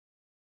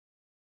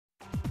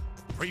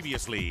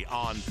Previously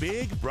on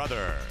Big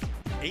Brother,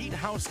 8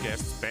 house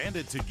guests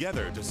banded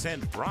together to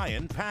send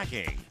Brian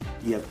packing.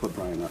 You have to put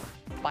Brian up.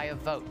 By a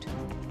vote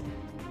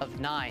of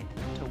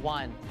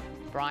 9-1,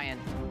 Brian,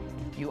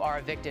 you are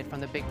evicted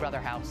from the Big Brother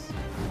house.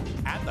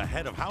 At the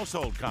head of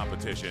household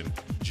competition,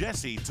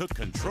 Jesse took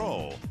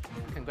control.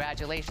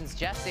 Congratulations,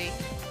 Jesse.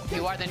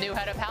 You are the new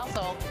head of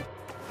household.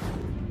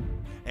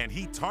 And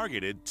he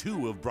targeted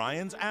 2 of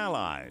Brian's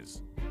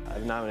allies.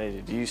 I've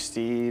nominated you,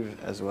 Steve,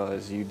 as well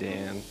as you,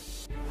 Dan.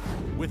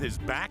 With his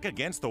back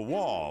against the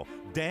wall,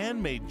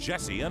 Dan made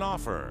Jesse an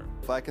offer.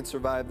 If I can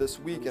survive this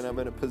week and I'm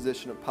in a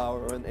position of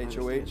power in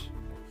HOH,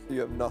 you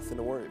have nothing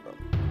to worry about.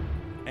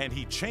 And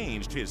he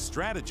changed his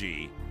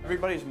strategy.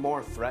 Everybody's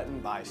more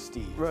threatened by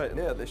Steve. Right,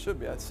 yeah, they should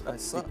be. I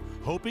suck.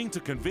 Hoping to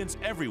convince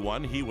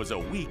everyone he was a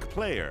weak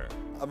player.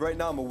 Right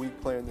now, I'm a weak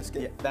player in this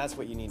game. Yeah, that's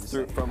what you need to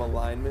say. From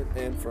alignment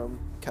and from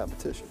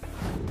competition.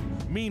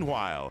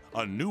 Meanwhile,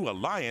 a new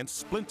alliance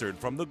splintered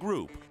from the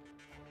group.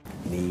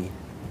 Me,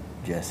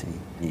 Jesse,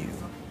 you,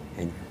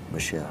 and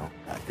Michelle.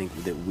 I think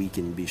that we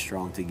can be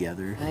strong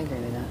together. I agree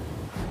with that.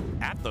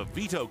 At the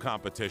veto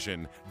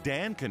competition,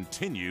 Dan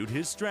continued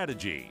his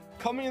strategy.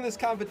 Coming in this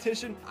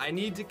competition, I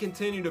need to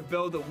continue to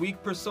build a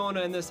weak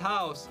persona in this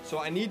house. So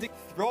I need to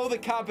throw the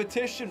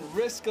competition,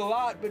 risk a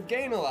lot, but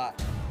gain a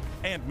lot.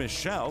 And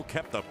Michelle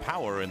kept the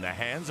power in the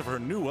hands of her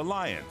new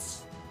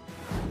alliance.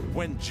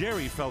 When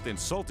Jerry felt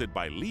insulted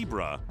by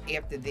Libra,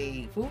 after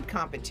the food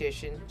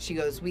competition, she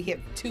goes, we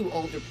have 2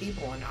 older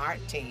people on our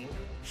team.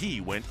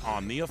 he went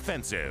on the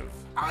offensive.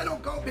 I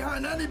don't go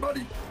behind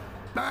anybody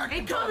back.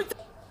 And come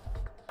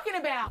talking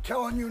about.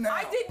 Telling you now.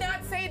 I did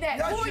not say that.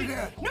 Yes, Who you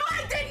are did. No,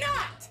 I did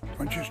not.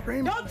 Don't you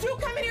scream? Don't you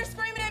come in here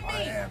screaming at I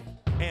me. am.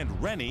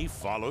 And Rennie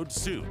followed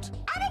suit.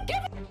 I don't give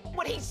a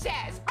what he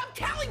says. I'm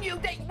telling you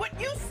that what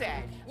you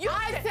said.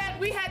 I said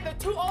we had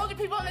the 2 older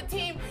people on the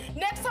team.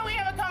 Next time we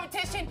have a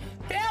competition,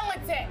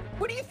 balance it.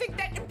 What do you think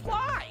that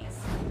implies?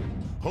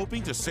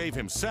 Hoping to save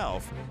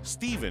himself,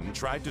 Steven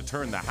tried to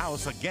turn the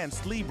house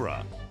against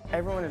Libra.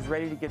 Everyone is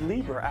ready to get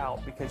Libra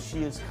out because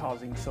she is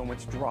causing so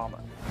much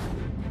drama.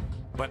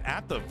 But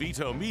at the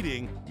veto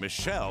meeting,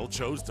 Michelle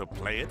chose to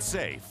play it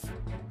safe.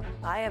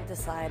 I have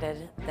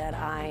decided that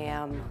I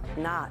am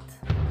not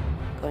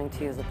going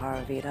to use the power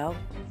of veto.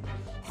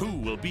 Who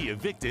will be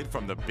evicted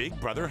from the Big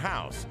Brother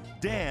house,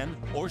 Dan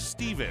or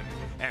Steven?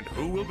 And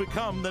who will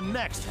become the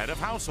next head of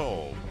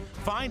household?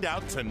 Find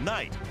out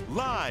tonight,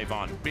 live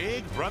on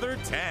Big Brother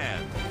 10.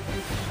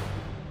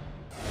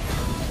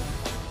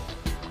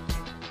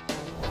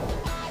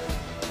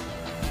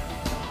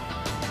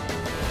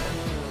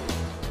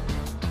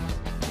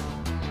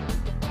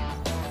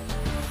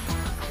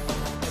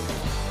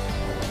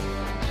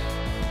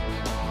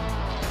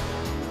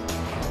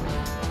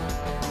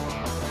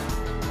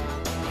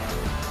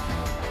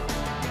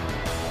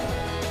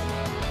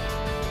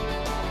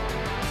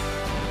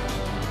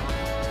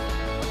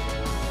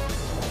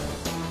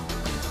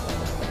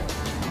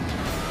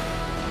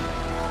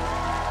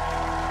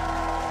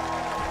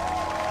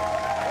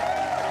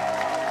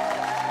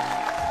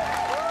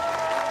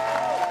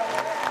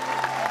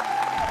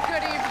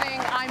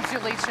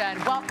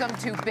 And welcome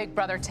to Big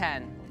Brother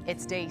 10.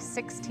 It's day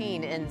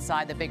 16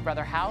 inside the Big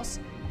Brother house,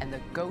 and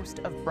the ghost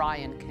of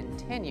Brian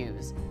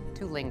continues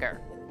to linger.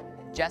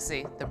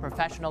 Jesse, the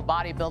professional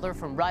bodybuilder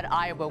from Rudd,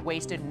 Iowa,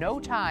 wasted no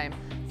time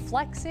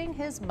flexing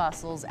his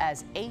muscles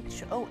as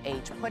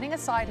HOH, putting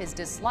aside his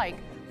dislike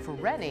for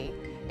Rennie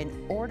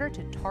in order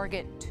to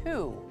target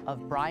 2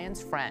 of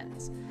Brian's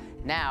friends.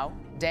 Now,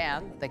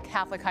 Dan, the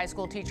Catholic high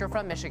school teacher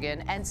from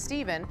Michigan, and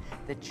Steven,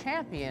 the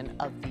champion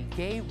of the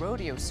gay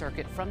rodeo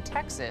circuit from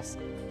Texas,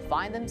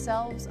 find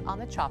themselves on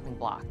the chopping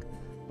block.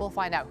 We'll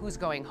find out who's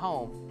going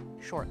home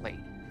shortly.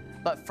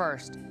 But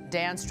first,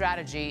 Dan's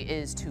strategy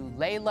is to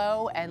lay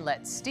low and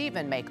let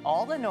Steven make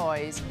all the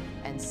noise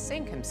and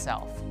sink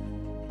himself.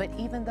 But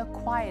even the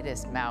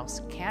quietest mouse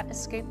can't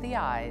escape the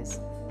eyes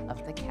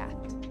of the cat.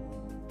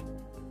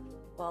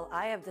 Well,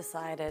 I have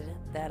decided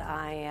that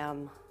I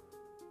am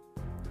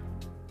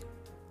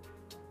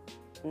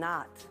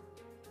not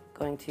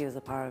going to use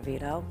the power of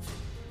veto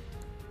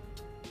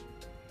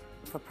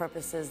for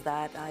purposes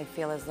that I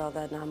feel as though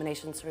the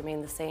nominations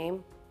remain the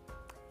same,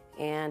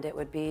 and it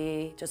would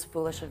be just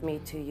foolish of me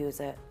to use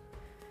it.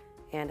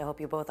 And I hope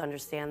you both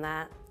understand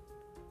that.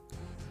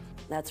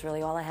 That's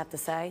really all I have to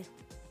say.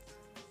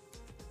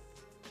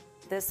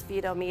 This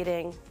veto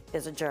meeting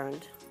is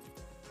adjourned.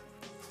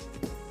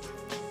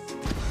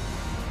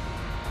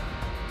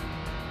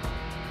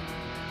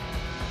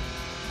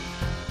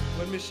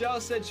 When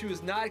Michelle said she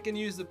was not going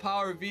to use the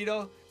power of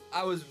veto,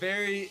 I was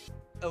very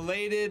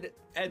elated.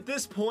 At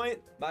this point,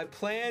 my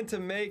plan to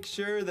make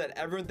sure that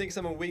everyone thinks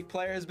I'm a weak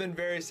player has been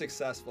very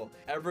successful.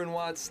 Everyone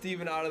wants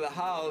Steven out of the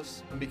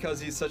house because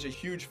he's such a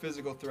huge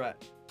physical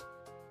threat.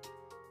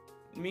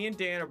 Me and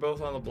Dan are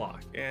both on the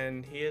block,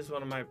 and he is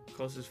one of my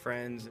closest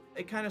friends.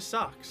 It kind of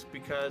sucks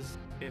because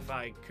if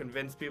I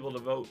convince people to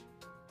vote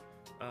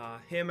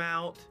him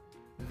out,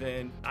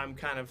 then I'm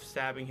kind of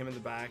stabbing him in the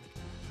back.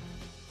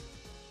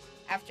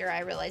 after I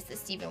realized that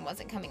Steven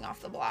wasn't coming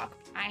off the block.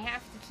 I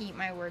have to keep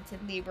my word to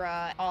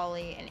Libra,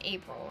 Ollie, and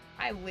April.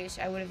 I wish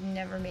I would have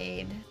never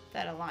made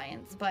that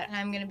alliance, but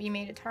I'm gonna be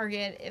made a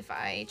target if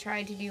I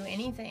try to do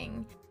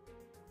anything.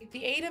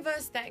 The 8 of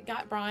us that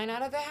got Brian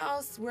out of the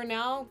house, we're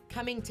now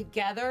coming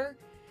together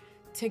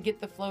to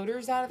get the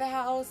floaters out of the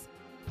house.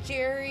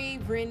 Jerry,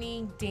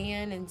 Brittany,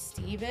 Dan, and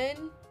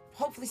Steven.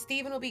 Hopefully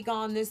Steven will be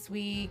gone this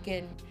week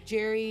and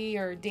Jerry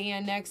or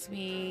Dan next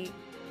week.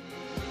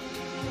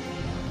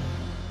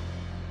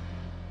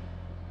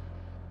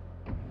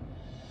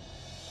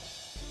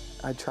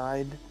 I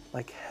tried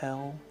like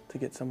hell to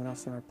get someone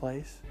else in our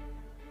place.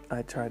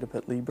 I tried to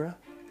put Libra.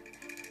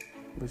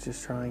 Was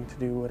just trying to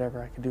do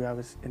whatever I could do. I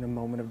was in a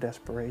moment of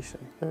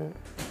desperation.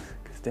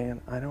 Because Dan,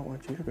 I don't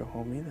want you to go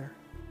home either.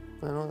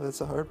 I know, that's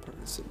the hard part.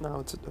 Now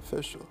it's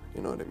official,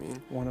 you know what I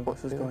mean? One of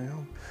us is going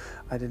home.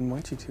 I didn't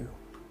want you to,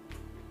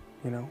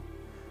 you know?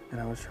 And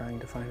I was trying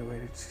to find a way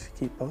to just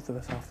keep both of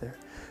us off there.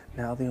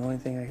 Now the only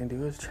thing I can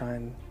do is try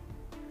and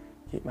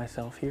keep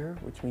myself here,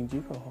 which means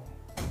you go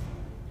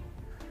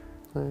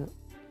home.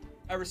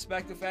 I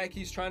respect the fact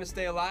he's trying to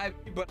stay alive,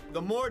 but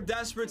the more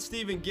desperate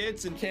Steven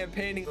gets in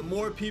campaigning, the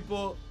more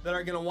people that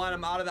are gonna want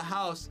him out of the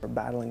house. We're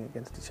battling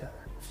against each other.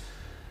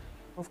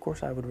 Of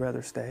course, I would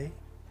rather stay,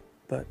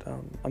 but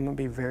I'm gonna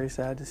be very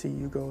sad to see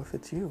you go if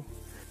it's you.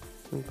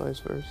 And vice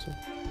versa.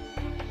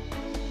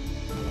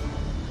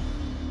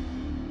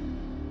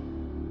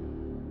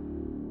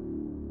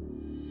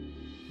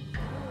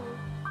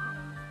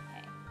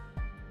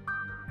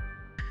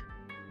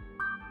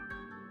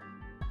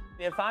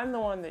 If I'm the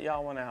one that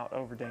y'all want out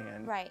over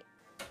Dan, right,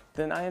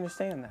 then I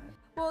understand that.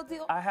 Well,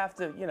 I have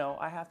to, you know,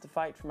 I have to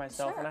fight for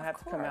myself, Sure, and I have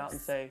of to come out and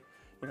course. say,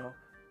 you know,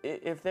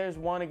 if there's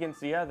one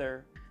against the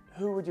other,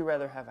 who would you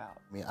rather have out?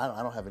 I mean,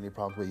 I don't have any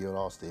problems with you at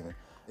all, Steven.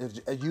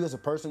 As you as a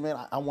person, man,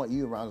 I want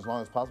you around as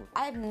long as possible.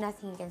 I have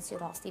nothing against you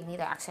at all, Steven,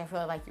 either. Actually, I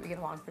feel like we get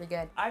along pretty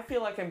good. I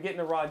feel like I'm getting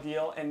a raw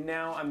deal, and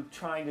now I'm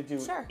trying to do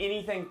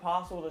anything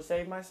possible to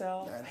save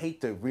myself. I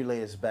hate to relay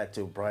this back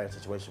to Brian's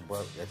situation,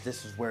 but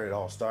this is where it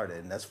all started,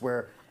 and that's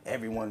where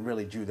everyone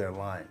really drew their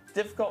line. It's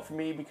difficult for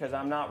me because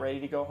I'm not ready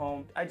to go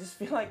home. I just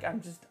feel like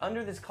I'm just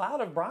under this cloud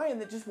of Brian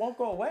that just won't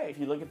go away. If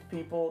you look at the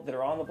people that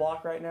are on the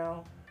block right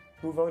now,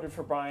 who voted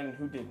for Brian and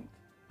who didn't.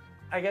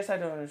 I guess I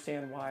don't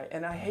understand why,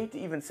 and I hate to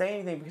even say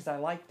anything because I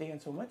like Dan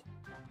so much.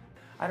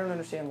 I don't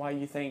understand why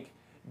you think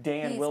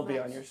Dan will be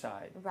on your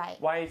side. Right.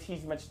 Why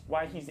he's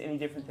any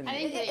different than I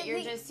me. think that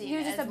you're just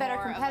a better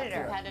more of a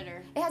competitor.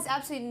 competitor. It has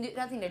absolutely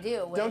nothing to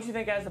do with. Don't you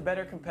think as a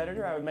better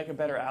competitor, I would make a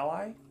better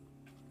ally?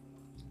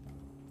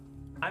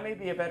 I may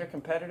be a better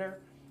competitor,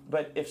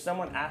 but if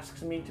someone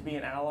asks me to be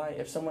an ally,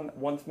 if someone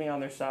wants me on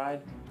their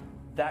side,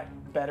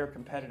 that better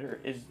competitor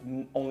is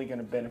only going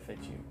to benefit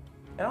you.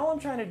 And all I'm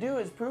trying to do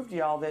is prove to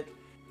y'all that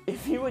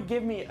if you would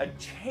give me a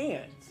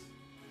chance,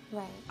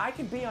 I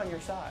could be on your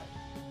side.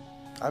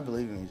 I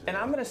believe in you. And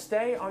I'm going to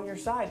stay on your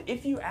side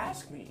if you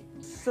ask me.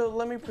 So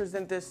let me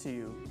present this to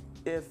you.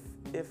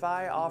 If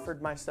I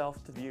offered myself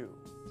to you,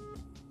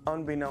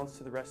 unbeknownst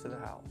to the rest of the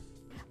house.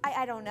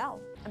 I don't know.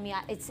 I mean,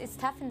 it's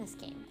tough in this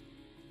game.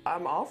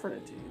 I'm offering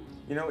it to you.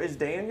 You know, is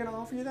Dan going to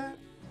offer you that?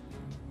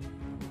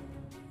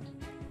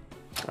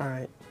 All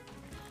right.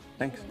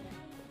 Thanks.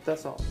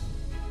 That's all.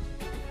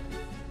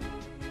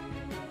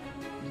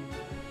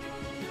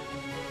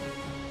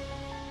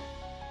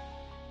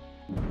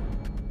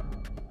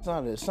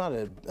 It's not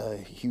a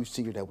huge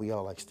secret that we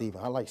all like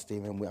Steven. I like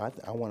Steven.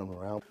 I want him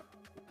around.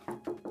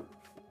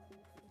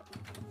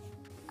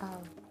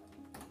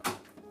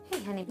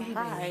 Hey, honey,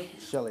 hi.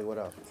 Shelly, what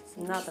up?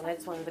 Nothing. I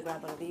just wanted to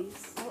grab one of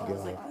these.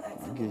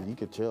 You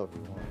could chill if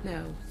you want.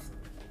 No.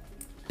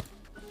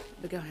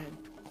 But go ahead.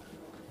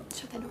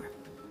 Shut the door.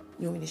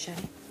 You want me to shut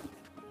it?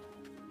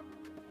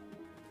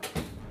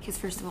 Because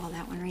first of all,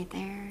 that one right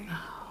there.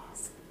 Oh.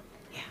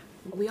 Yeah.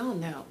 We all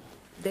know.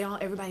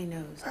 Everybody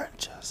knows.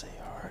 Jesse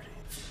Hardy.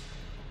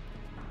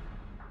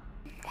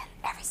 And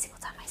every single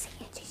time I see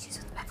Angie, she's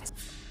with Memphis.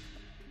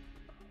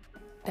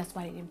 That's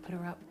why they didn't put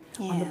her up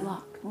on the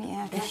block.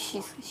 Yeah,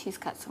 because she's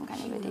got some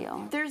kind of a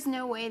deal. There's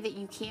no way that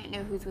you can't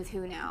know who's with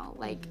who now.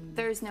 Like,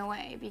 there's no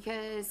way,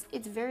 because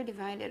it's very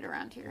divided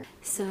around here.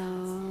 So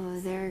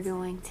they're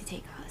going to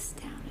take us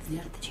down if they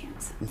get the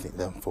chance. You think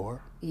them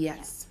four?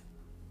 Yes.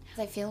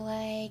 I feel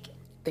like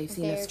They've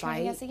seen they're us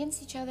turning fight. us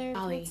against each other.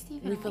 Ollie, towards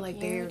Steven. we feel like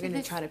they're do going to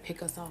this. try to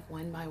pick us off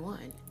one by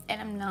one. And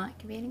I'm not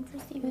competing for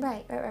Steven.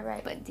 Right.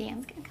 But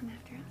Dan's going to come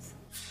after us.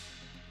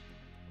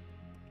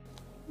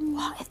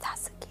 Well, if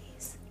that's the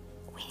case,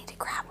 we need to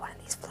grab one of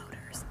these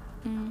floaters.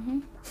 Mm-hmm.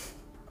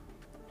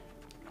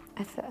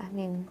 I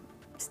mean,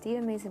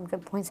 Steven made some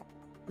good points.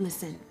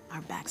 Listen,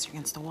 our backs are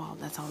against the wall.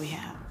 That's all we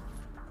have.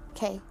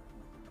 Okay.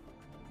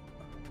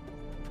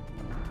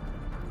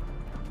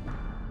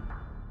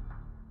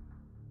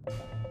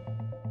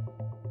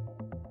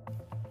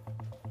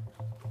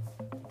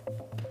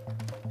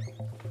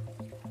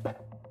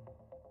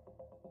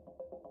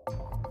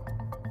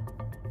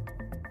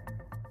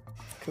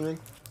 Come in.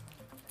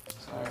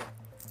 Sorry.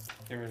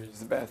 Came here to use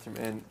the bathroom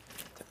and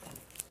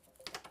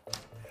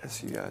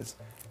ask you guys.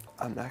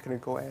 I'm not going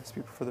to go ask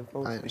people for their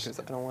votes because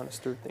I don't want to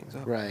stir things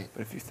up. Right.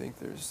 But if you think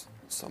there's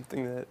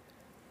something that,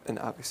 and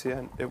obviously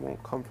it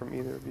won't come from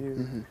either of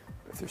you,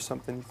 if there's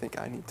something you think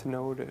I need to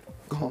know to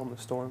calm the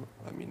storm,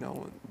 let me know,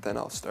 and then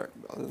I'll start.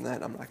 Other than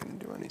that, I'm not going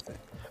to do anything.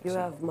 You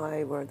have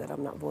my word that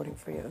I'm not voting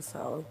for you,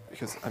 so.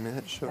 Because, I mean,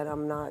 that should. And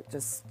I'm not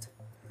just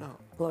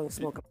blowing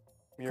smoke.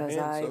 You're Because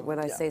man, so- when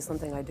I say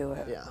something, I do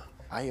it. Yeah.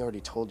 I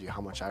already told you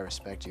how much I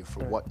respect you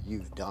for what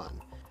you've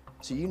done.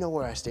 So you know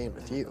where I stand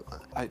with you.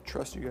 I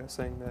trust you guys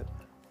saying that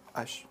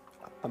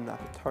I'm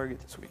not the target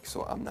this week,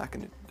 so I'm not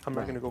gonna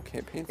go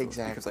campaign for it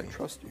because I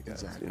trust you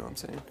guys. You know what I'm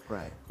saying?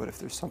 Right. But if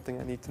there's something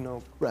I need to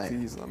know, Right.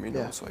 please let me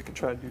know so I can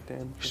try to do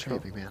Dan. Sure,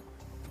 big man.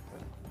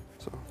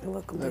 So. You're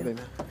welcome, Bye, man. big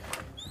man.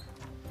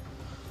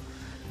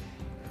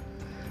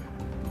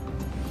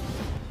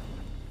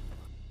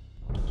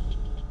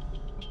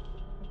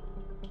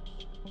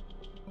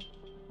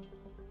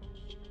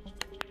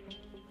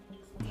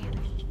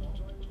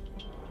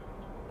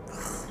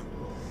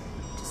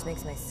 Just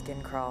makes my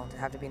skin crawl to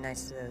have to be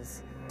nice to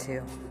those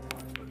two.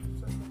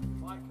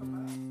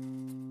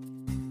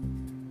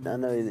 I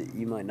know that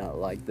you might not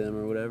like them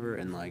or whatever,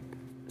 and like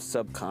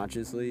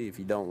subconsciously, if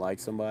you don't like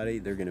somebody,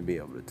 they're gonna be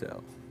able to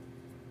tell.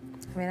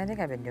 I mean, I think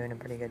I've been doing a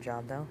pretty good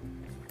job, though.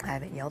 I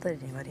haven't yelled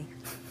at anybody.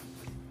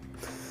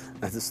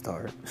 That's a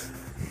start.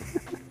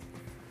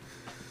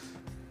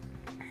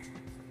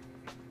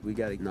 We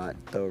gotta not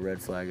throw a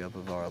red flag up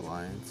of our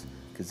alliance,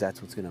 because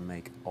that's what's gonna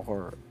make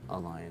our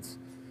alliance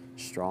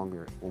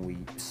stronger when we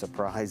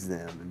surprise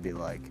them and be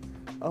like,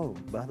 oh,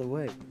 by the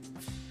way.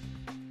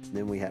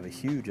 Then we have a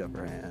huge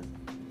upper hand.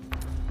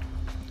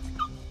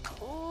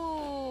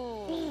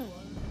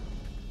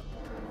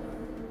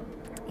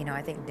 You know,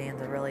 I think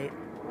Dan's a really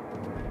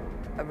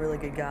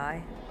good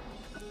guy.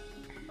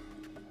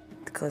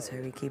 The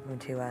closer we keep him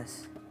to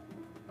us,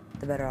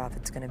 the better off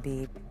it's gonna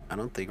be. I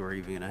don't think we're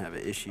even gonna have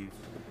an issue.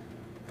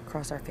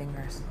 Cross our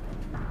fingers.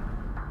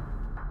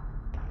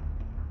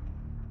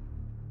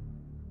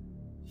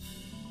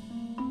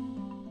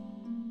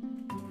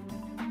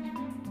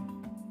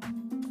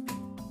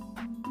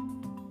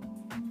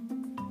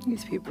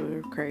 These people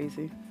are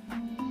crazy.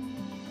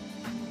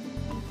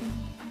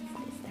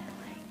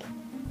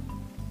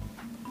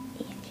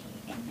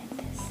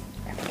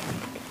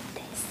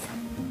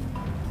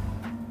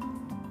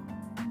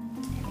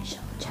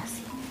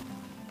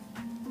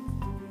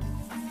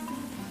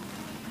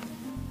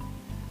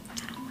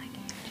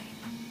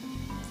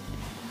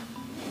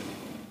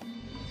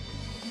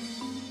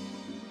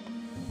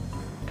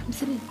 Come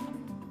sit in.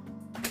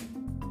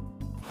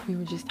 We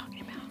were just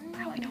talking about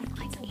how I don't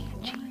like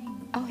Angie.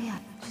 Oh yeah,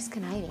 she's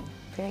conniving.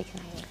 Very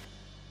conniving.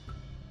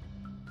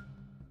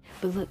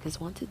 But look, because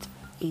once it's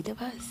 8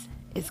 of us,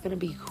 it's gonna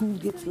be who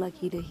gets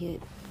lucky to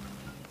hit.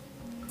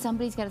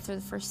 Somebody's got to throw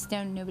the first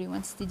stone. Nobody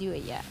wants to do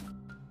it yet.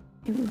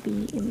 It would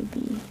be.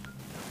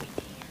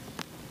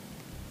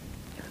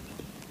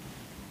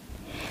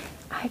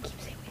 I keep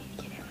saying we need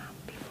to get him out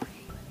before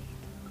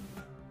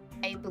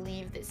I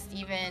believe that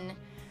Steven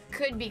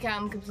could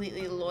become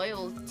completely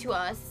loyal to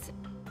us.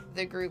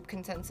 The group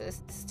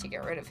consensus is to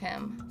get rid of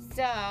him.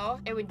 So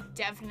it would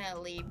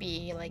definitely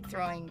be like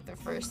throwing the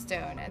first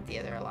stone at the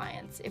other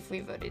alliance if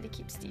we voted to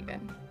keep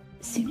Steven.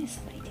 As soon as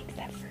somebody takes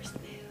that first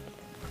move,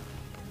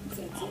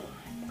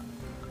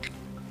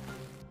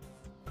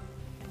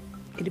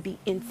 it'd be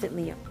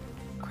instantly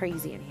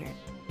crazy in here.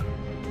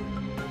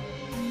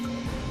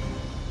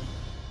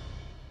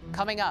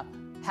 Coming up,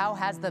 how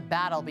has the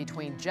battle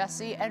between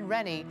Jesse and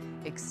Rennie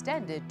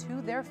extended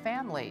to their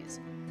families?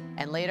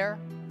 And later,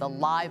 the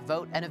live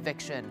vote and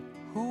eviction.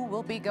 Who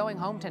will be going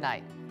home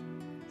tonight?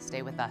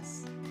 Stay with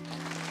us.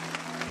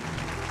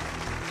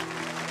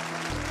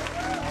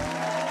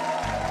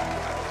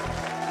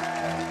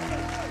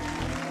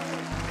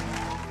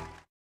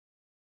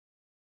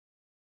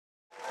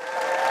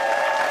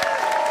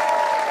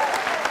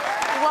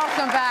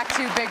 Welcome back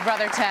to Big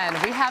Brother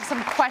 10. We have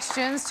some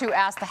questions to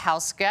ask the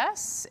house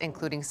guests,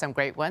 including some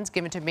great ones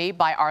given to me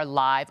by our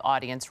live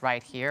audience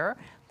right here.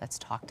 Let's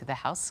talk to the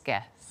house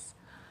guests.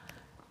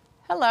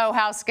 Hello,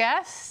 house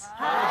guests.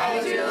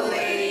 Hi,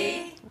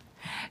 Julie.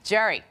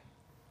 Jerry,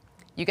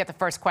 you get the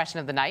first question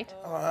of the night.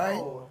 All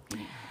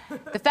right.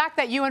 The fact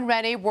that you and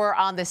Rennie were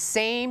on the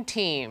same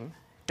team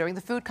during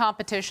the food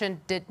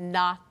competition did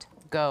not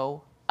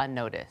go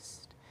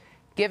unnoticed.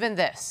 Given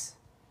this,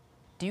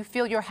 do you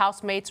feel your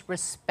housemates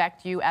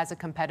respect you as a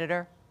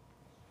competitor?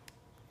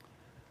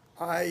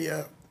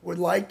 I would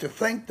like to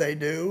think they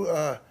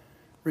do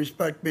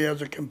respect me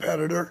as a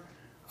competitor.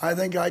 I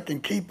think I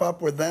can keep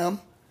up with them.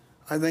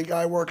 I think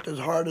I worked as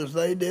hard as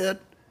they did,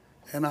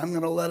 and I'm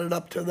going to let it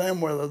up to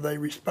them whether they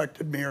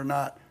respected me or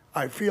not.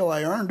 I feel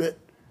I earned it,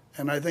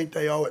 and I think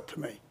they owe it to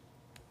me.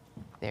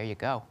 There you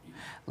go.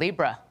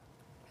 Libra.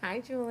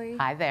 Hi, Julie.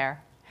 Hi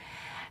there.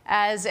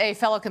 As a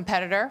fellow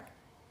competitor,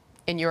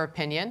 in your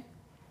opinion,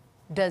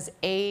 does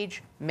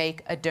age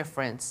make a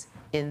difference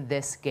in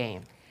this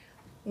game?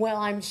 Well,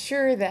 I'm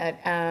sure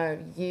that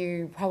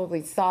you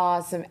probably saw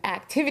some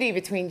activity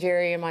between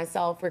Jerry and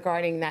myself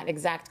regarding that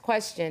exact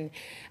question.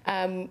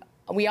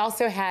 We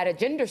also had a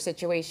gender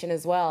situation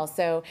as well.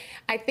 So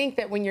I think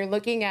that when you're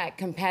looking at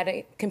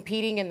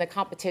competing in the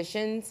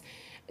competitions,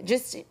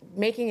 just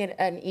making it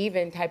an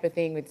even type of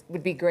thing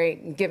would be great,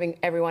 and giving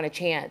everyone a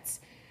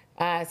chance.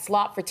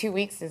 Slop for 2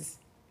 weeks is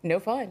no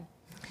fun.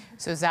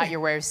 So is that your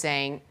way of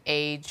saying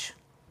age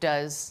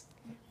does?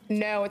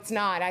 No, it's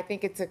not. I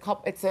think it's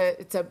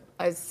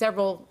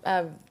several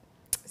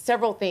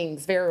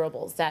things,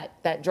 variables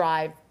that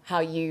drive how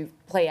you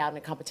play out in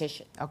a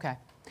competition. Okay.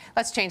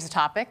 Let's change the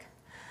topic.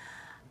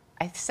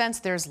 I sense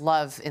there's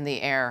love in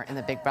the air in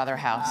the Big Brother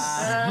house.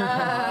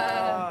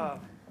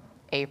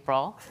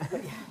 April.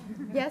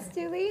 Yes,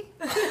 Julie?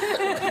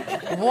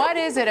 What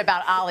is it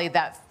about Ali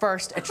that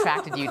first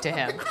attracted you to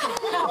him?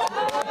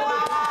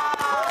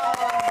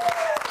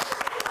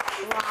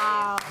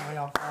 Wow.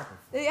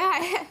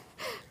 Yeah.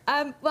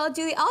 Well,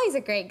 Julie, Ollie's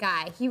a great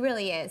guy. He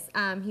really is.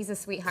 He's a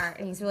sweetheart,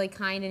 and he's really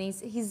kind, and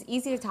he's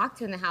easy to talk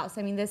to in the house.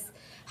 I mean, this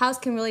house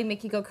can really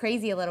make you go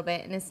crazy a little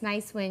bit, and it's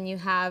nice when you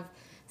have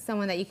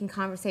someone that you can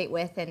conversate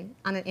with and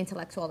on an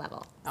intellectual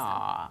level.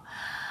 Aw.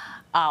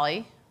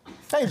 Ollie.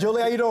 Hey,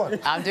 Julie, how you doing?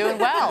 I'm doing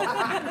well.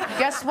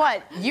 Guess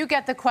what? You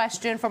get the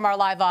question from our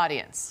live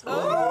audience.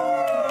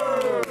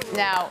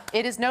 Now,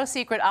 it is no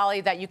secret, Ollie,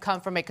 that you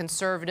come from a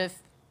conservative,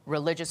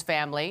 religious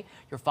family.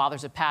 Your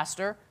father's a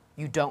pastor.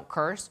 You don't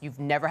curse. You've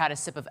never had a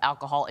sip of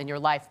alcohol in your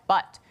life,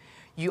 but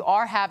you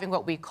are having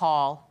what we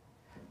call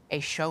a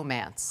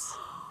showmance.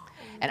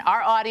 And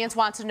our audience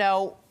wants to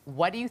know,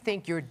 what do you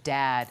think your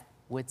dad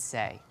would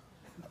say?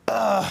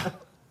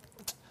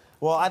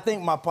 Well, I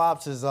think my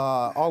pops is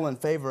all in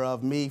favor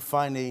of me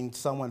finding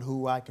someone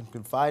who I can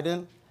confide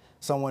in,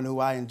 someone who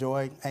I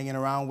enjoy hanging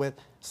around with.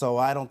 So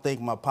I don't think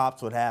my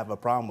pops would have a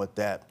problem with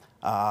that.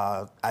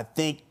 I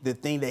think the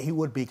thing that he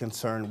would be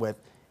concerned with,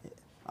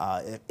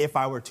 if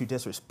I were to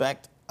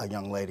disrespect a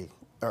young lady,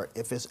 or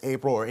if it's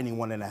April or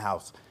anyone in the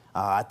house,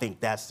 I think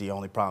that's the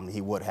only problem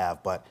he would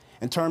have. But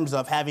in terms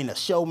of having a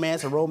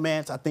showmance, a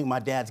romance, I think my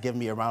dad's giving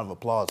me a round of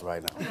applause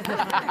right now.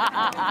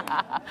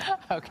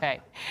 Okay.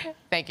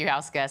 Thank you,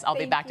 house guest. I'll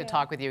be back to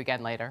talk with you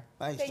again later.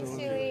 Thanks,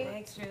 Julie.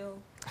 Thanks, Julie.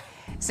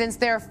 Since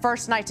their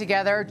first night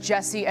together,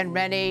 Jesse and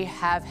Rennie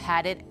have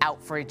had it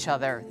out for each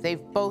other.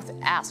 They've both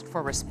asked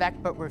for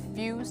respect but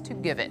refused to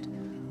give it.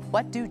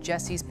 What do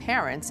Jesse's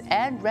parents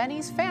and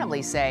Rennie's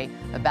family say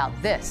about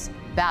this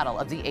battle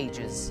of the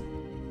ages?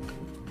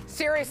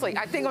 Seriously,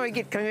 I think I'm gonna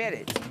get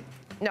committed.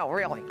 No,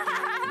 really.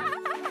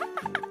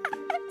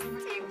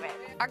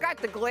 I got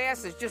the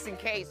glasses just in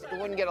case it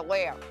wouldn't get a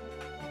laugh.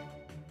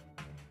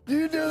 Do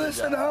you do this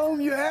at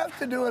home? You have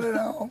to do it at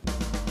home.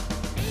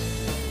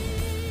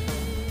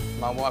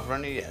 My wife,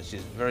 Rennie, yeah,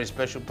 she's a very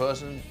special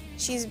person.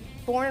 She's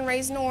born and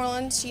raised in New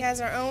Orleans. She has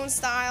her own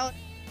style.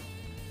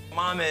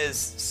 Mom is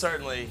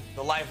certainly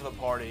the life of the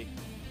party.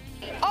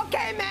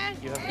 Okay, man.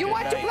 You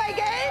want to play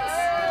games?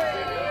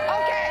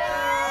 Okay.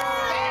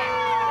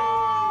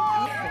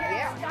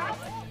 Yeah.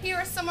 Here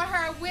are some of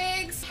her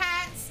wigs,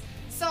 hats,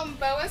 some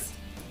boas.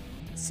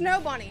 Snow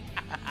Bunny.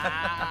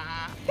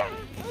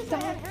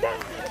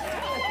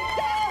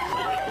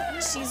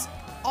 She's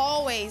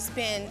always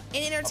been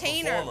an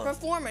entertainer,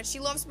 performer. She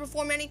loves to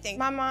perform anything.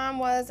 My mom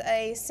was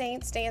a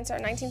Saints dancer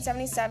in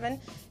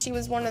 1977. She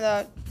was one of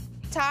the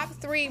top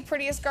 3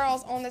 prettiest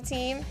girls on the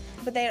team,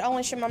 but they had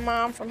only shown my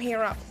mom from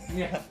here up.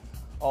 Yeah.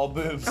 All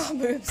boobs. All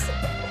boobs.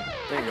 I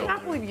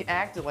cannot believe you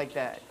acted like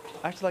that.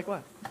 Acted like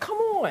what? Come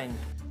on.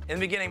 In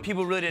the beginning,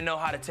 people really didn't know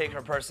how to take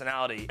her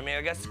personality. I mean,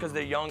 I guess because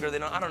they're younger, they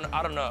don't.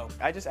 I don't know.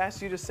 I just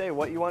asked you to say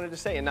what you wanted to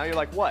say, and now you're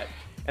like, what?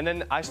 And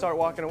then I start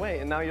walking away,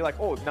 and now you're like,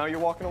 oh, now you're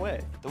walking away.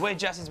 The way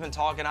Jesse's been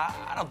talking,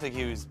 I don't think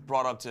he was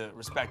brought up to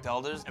respect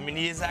elders. I mean,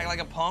 he is acting like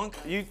a punk.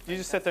 You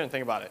just sit there and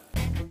think about it.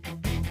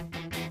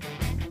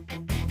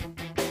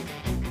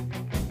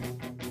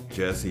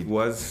 Jesse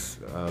was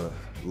a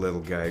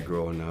little guy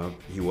growing up.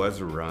 He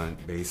was a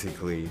runt,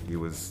 basically. He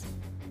was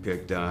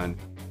picked on.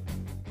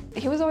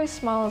 He was always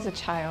small as a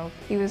child.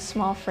 He was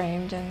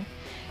small-framed, and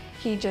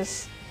he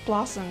just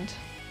blossomed.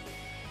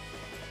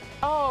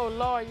 Oh,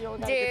 Lord, you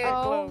don't gotta get that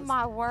Oh, close.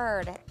 my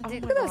word.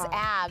 Dude, look at those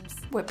abs.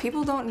 What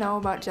people don't know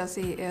about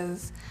Jesse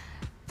is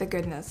the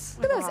goodness.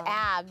 Look at those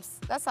abs.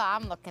 That's all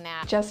I'm looking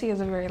at. Jesse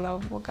is a very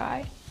lovable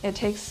guy. It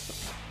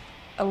takes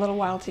a little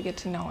while to get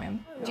to know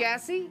him.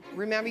 Jesse,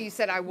 remember you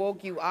said I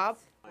woke you up?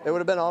 It would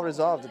have been all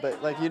resolved,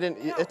 but like you didn't.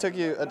 It took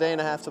you a day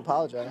and a half to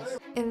apologize.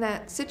 In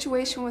that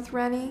situation with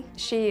Rennie,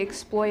 she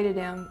exploited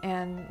him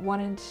and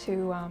wanted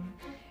to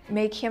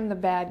make him the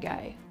bad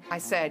guy. I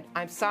said,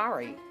 I'm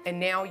sorry, and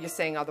now you're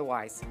saying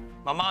otherwise.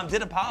 My mom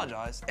did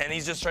apologize, and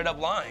he's just straight up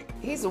lying.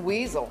 He's a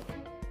weasel.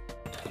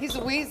 He's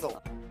a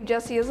weasel.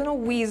 Jesse isn't a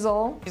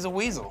weasel. He's a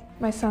weasel.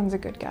 My son's a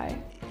good guy.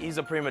 He's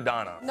a prima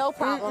donna. No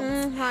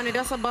problem. Honey,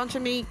 that's a bunch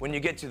of meat. When you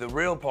get to the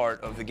real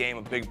part of the game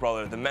of Big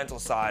Brother, the mental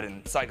side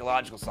and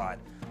psychological side,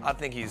 I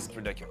think he's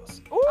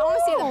ridiculous. I want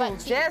to see the butt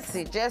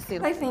cheeks. Jesse.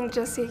 I think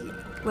Jesse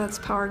lets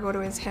power go to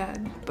his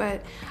head,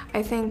 but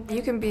I think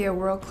you can be a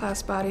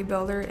world-class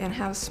bodybuilder and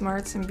have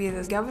smarts and be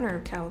the governor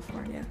of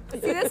California. See,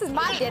 this is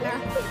my dinner.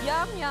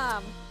 Yum,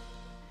 yum.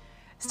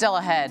 Still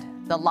ahead,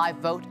 the live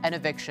vote and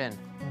eviction.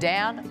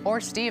 Dan or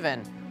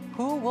Steven,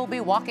 who will be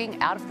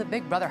walking out of the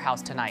Big Brother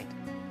house tonight?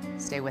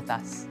 Stay with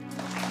us.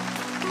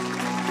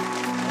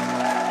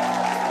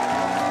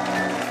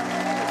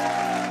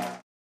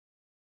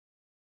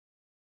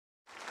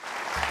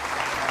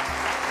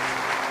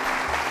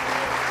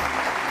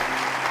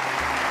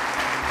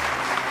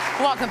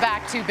 Welcome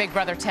back to Big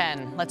Brother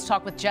 10. Let's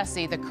talk with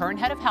Jesse, the current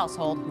head of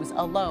household, who's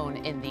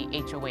alone in the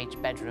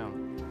HOH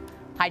bedroom.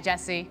 Hi,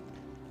 Jesse.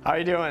 How are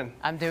you doing?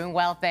 I'm doing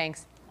well,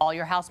 thanks. All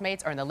your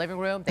housemates are in the living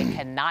room. They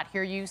cannot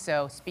hear you,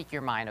 so speak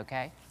your mind,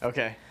 okay?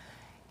 Okay.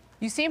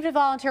 You seem to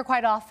volunteer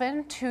quite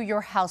often to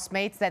your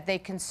housemates that they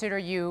consider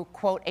you,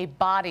 quote, a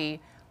body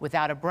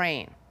without a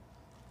brain.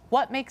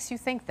 What makes you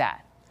think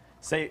that?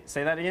 Say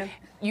that again?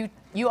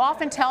 You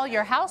often tell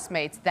your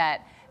housemates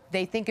that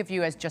they think of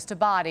you as just a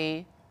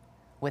body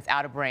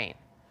without a brain.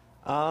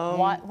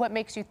 What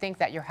makes you think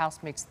that your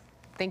housemates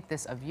think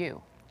this of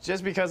you?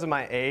 Just because of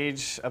my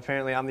age.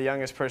 Apparently, I'm the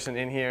youngest person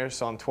in here,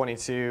 so I'm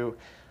 22.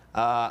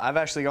 I've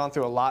actually gone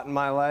through a lot in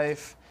my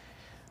life,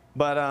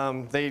 but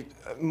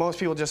most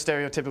people just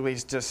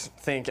stereotypically just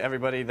think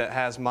everybody that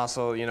has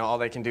muscle, you know, all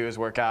they can do is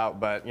work out.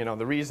 But you know,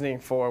 the reasoning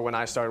for when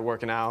I started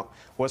working out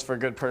was for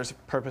good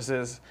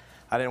purposes.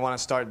 I didn't want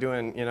to start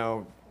doing, you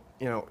know,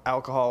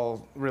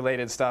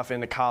 alcohol-related stuff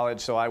into college,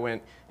 so I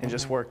went and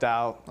just worked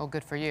out. Well,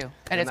 good for you.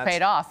 And it's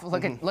paid off.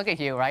 Look at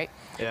you, right?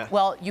 Yeah.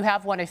 Well, you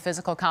have won a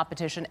physical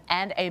competition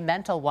and a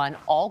mental one,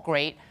 all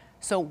great.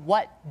 So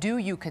what do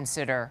you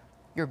consider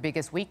your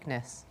biggest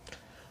weakness?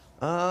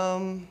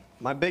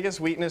 My biggest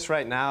weakness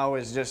right now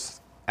is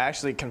just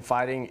actually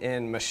confiding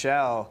in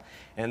Michelle,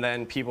 and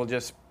then people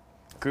just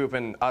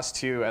grouping us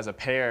two as a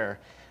pair,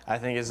 I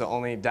think is the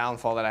only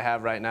downfall that I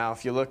have right now.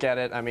 If you look at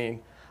it, I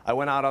mean, I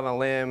went out on a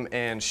limb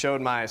and showed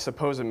my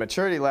supposed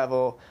maturity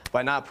level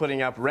by not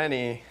putting up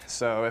Rennie,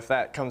 so if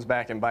that comes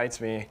back and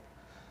bites me,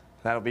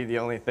 that'll be the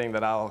only thing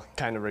that I'll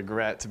kind of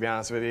regret, to be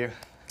honest with you.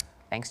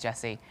 Thanks,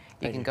 Jesse.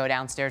 You can go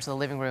downstairs to the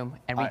living room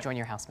and rejoin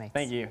your housemates.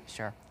 Thank you.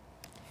 Sure.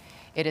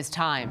 It is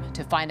time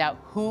to find out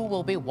who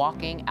will be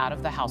walking out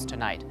of the house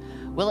tonight.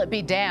 Will it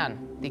be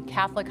Dan, the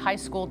Catholic high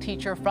school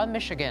teacher from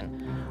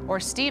Michigan, or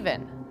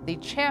Steven, the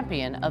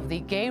champion of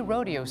the gay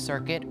rodeo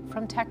circuit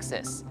from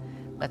Texas?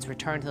 Let's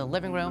return to the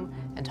living room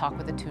and talk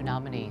with the two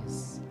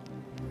nominees.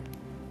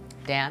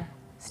 Dan,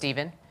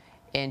 Steven,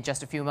 in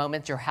just a few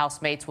moments, your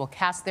housemates will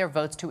cast their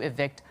votes to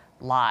evict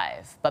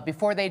live. But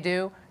before they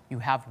do, you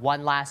have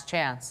one last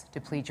chance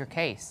to plead your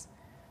case.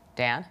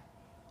 Dan,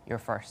 you're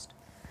first.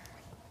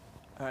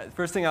 All right, the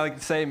first thing I like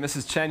to say,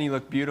 Mrs. Chen, you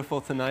look beautiful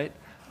tonight.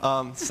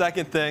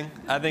 Second thing,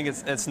 I think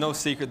it's no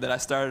secret that I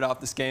started off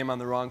this game on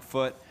the wrong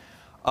foot.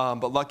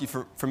 But lucky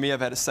for me, I've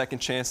had a second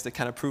chance to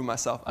kind of prove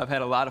myself. I've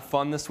had a lot of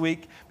fun this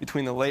week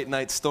between the late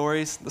night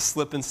stories, the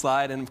slip and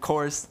slide, and of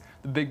course,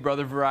 the Big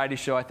Brother variety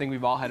show. I think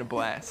we've all had a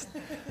blast.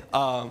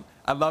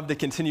 I'd love to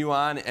continue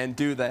on and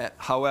do that.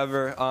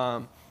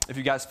 However, if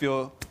you guys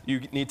feel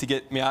you need to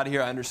get me out of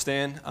here, I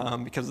understand,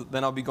 because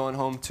then I'll be going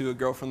home to a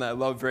girlfriend that I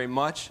love very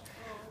much.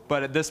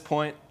 But at this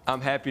point,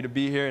 I'm happy to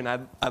be here, and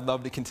I'd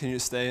love to continue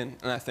to stay, and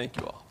I thank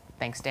you all.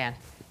 Thanks, Dan.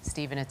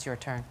 Steven, it's your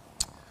turn.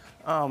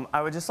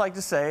 I would just like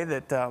to say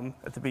that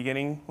at the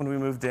beginning, when we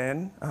moved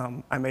in,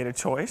 I made a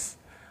choice.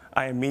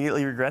 I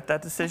immediately regret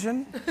that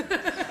decision.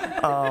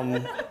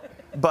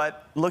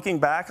 But looking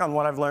back on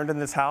what I've learned in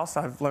this house,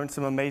 I've learned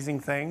some amazing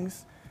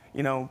things.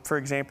 You know, for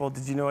example,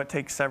 did you know it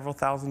takes several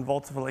thousand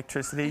volts of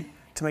electricity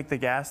to make the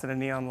gas in a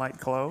neon light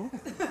glow?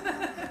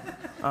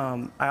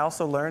 I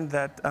also learned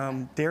that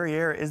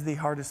derriere is the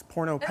hardest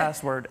porno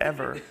password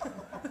ever.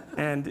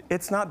 And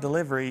it's not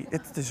delivery,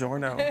 it's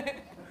DiGiorno.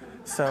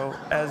 So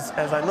as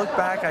I look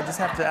back, I just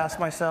have to ask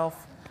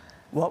myself,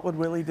 what would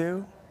Willie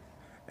do?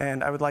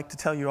 And I would like to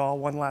tell you all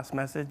one last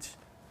message.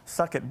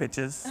 Suck it,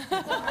 bitches.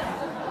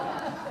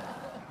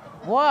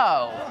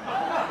 Whoa.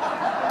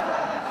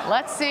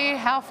 Let's see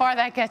how far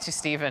that gets you,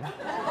 Steven.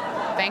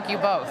 Thank you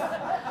both.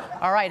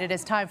 All right, it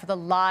is time for the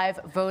live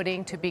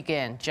voting to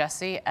begin.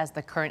 Jesse, as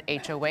the current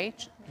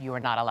HOH, you are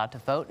not allowed to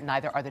vote,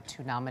 neither are the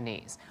two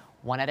nominees.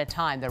 One at a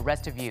time, the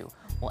rest of you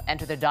will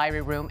enter the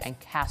diary room and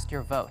cast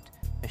your vote.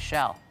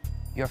 Michelle,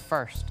 you're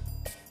first.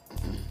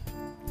 I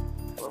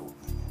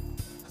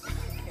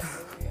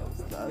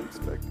was not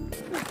expecting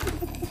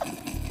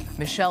that.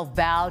 Michelle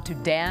vowed to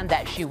Dan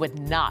that she would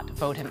not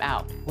vote him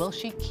out. Will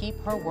she keep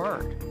her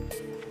word?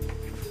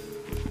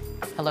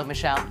 Hello,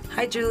 Michelle.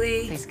 Hi,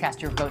 Julie. Please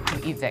cast your vote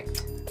to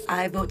evict.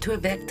 I vote to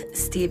evict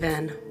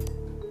Steven.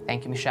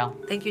 Thank you, Michelle.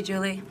 Thank you,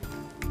 Julie.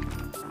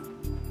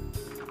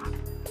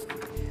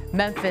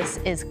 Memphis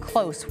is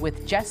close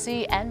with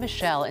Jesse and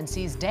Michelle and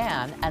sees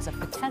Dan as a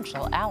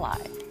potential ally.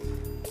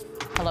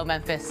 Hello,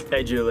 Memphis.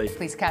 Hey, Julie.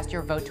 Please cast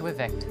your vote to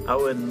evict. I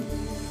would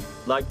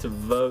like to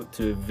vote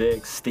to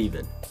evict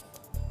Steven.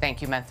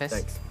 Thank you, Memphis.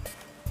 Thanks.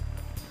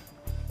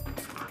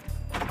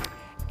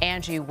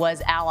 Angie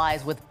was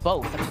allies with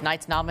both of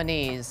tonight's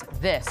nominees.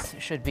 This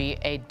should be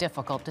a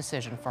difficult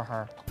decision for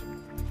her.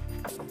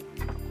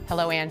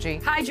 Hello, Angie.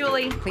 Hi,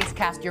 Julie. Please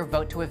cast your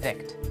vote to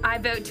evict. I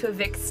vote to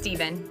evict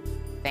Steven.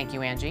 Thank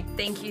you, Angie.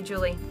 Thank you,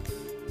 Julie.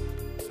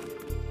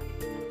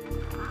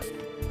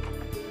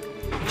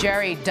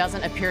 Jerry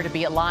doesn't appear to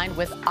be aligned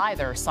with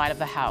either side of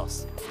the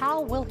House. How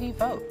will he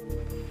vote?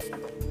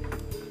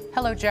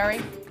 Hello,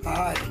 Jerry.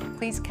 Hi.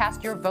 Please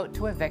cast your vote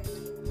to evict.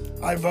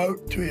 I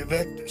vote to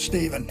evict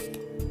Stephen.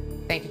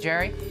 Thank you,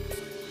 Jerry.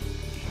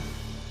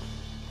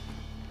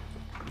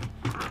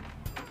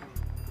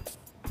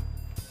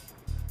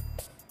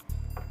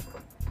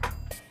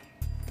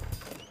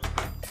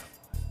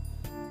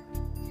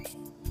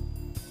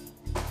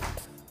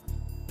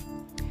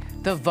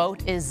 The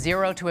vote is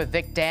 0 to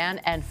evict Dan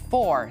and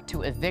 4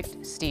 to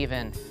evict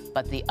Stephen.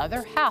 But the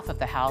other half of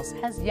the House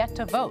has yet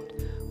to vote.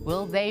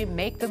 Will they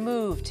make the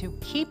move to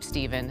keep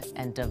Stephen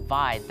and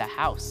divide the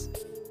House?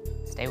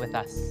 Stay with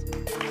us.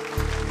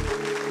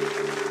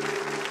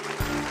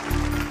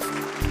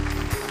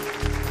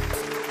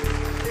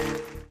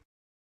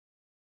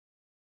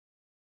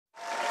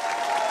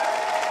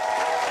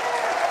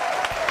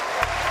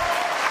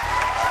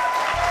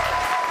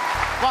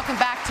 Welcome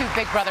back to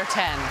Big Brother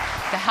 10.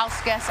 The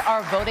House guests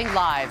are voting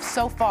live.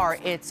 So far,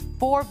 it's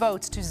 4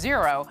 votes to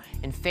 0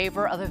 in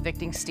favor of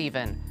evicting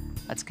Stephen.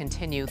 Let's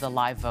continue the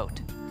live vote.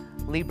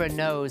 Libra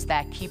knows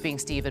that keeping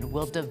Stephen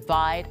will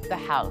divide the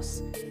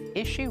House.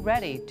 Is she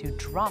ready to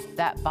drop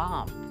that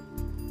bomb?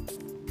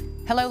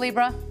 Hello,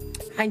 Libra.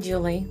 Hi,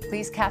 Julie.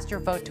 Please cast your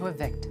vote to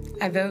evict.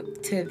 I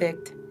vote to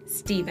evict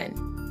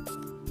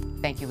Stephen.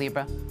 Thank you,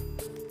 Libra.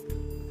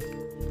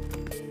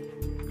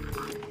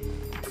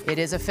 It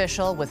is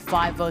official with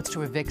 5 votes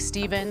to evict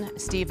Stephen.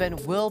 Stephen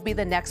will be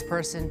the next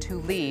person to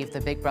leave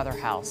the Big Brother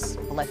house.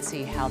 Let's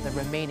see how the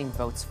remaining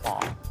votes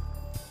fall.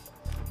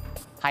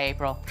 Hi,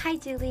 April. Hi,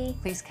 Julie.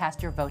 Please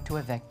cast your vote to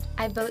evict.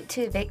 I vote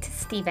to evict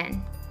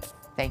Stephen.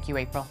 Thank you,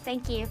 April.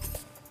 Thank you.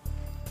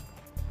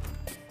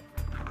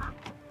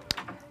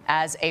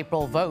 As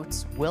April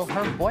votes, will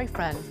her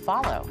boyfriend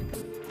follow?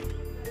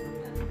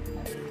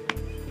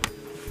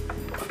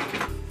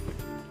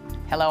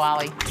 Hello,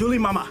 Ollie. Julie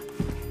Mama.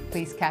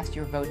 Please cast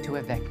your vote to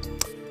evict.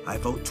 I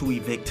vote to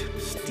evict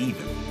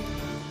Stephen.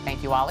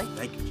 Thank you, Ollie.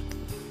 Thank you.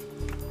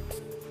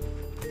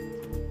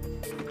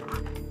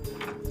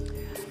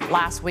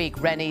 Last week,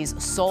 Rennie's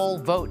sole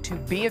vote to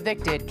be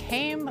evicted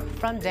came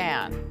from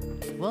Dan.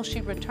 Will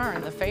she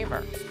return the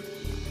favor?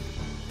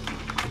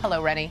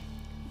 Hello, Rennie.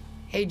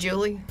 Hey,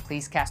 Julie.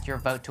 Please cast your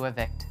vote to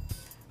evict.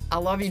 I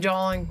love you,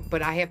 darling,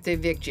 but I have to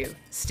evict you,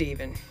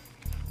 Stephen.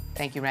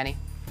 Thank you, Rennie.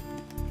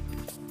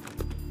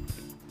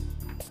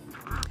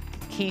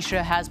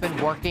 Keisha has been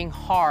working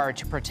hard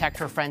to protect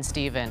her friend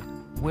Stephen.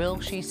 Will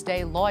she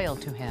stay loyal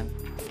to him?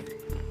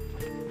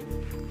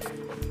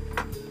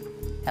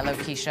 Hello,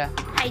 Keisha.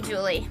 Hi,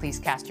 Julie. Please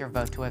cast your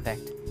vote to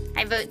evict.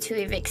 I vote to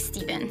evict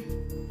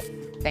Stephen.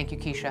 Thank you,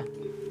 Keisha.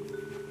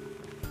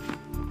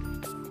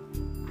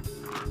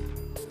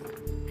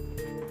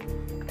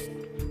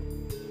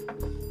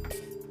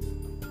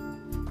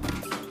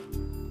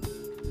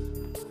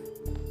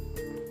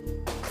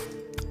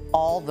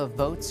 All the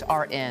votes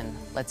are in.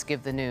 Let's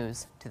give the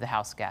news to the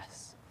house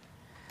guests.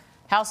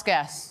 House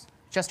guests,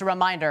 just a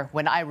reminder,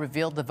 when I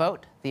reveal the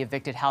vote, the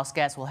evicted house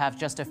guests will have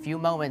just a few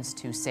moments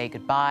to say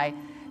goodbye,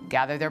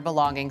 gather their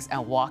belongings,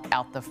 and walk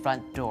out the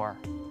front door.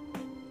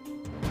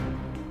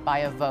 By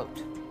a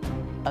vote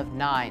of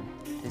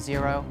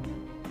 9-0,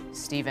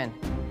 Stephen,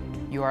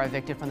 you are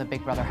evicted from the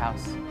Big Brother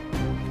house.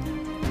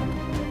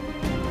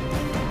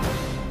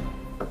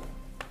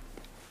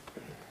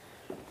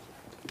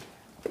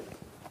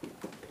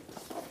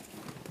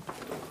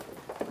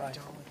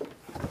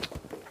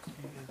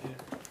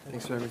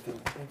 Thanks for everything.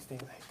 Thanks,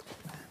 Steve.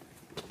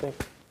 Thanks.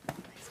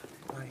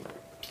 Bye.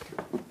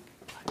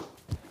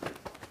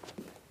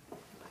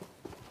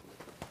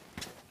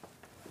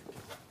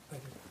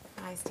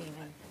 Hi,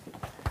 Stephen.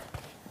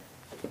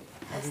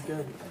 I'll be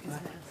good.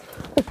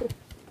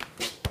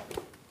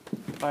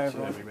 Bye,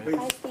 everyone.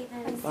 Bye,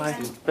 Stephen. Bye.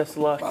 Best of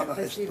luck.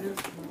 Bye-bye. Stephen.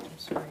 I'm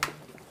sorry.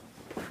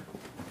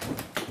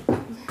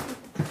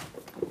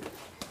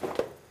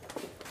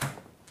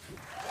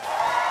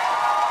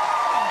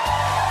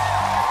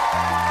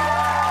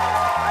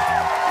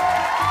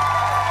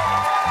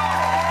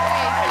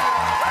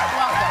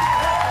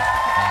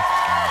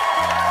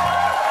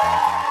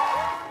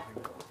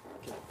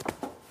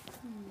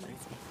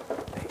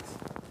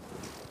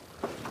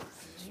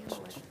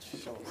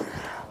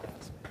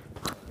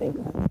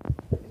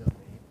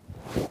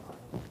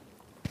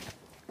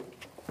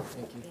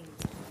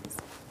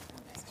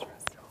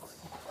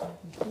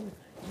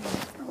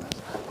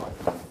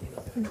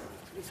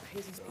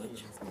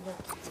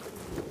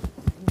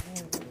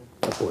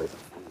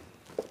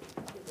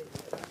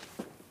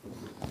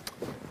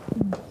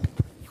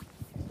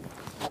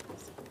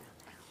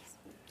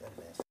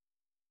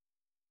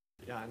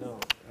 Yeah, I know.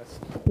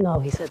 No,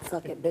 he said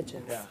suck it,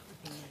 bitches. Yeah.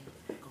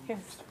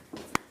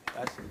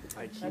 That's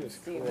IQ is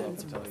cool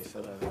until he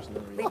said that there's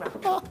no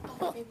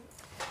reason.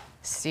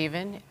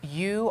 Stephen,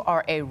 you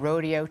are a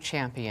rodeo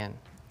champion.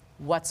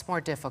 What's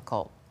more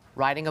difficult,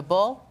 riding a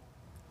bull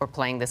or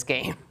playing this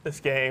game? This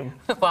game.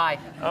 Why?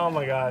 Oh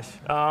my gosh.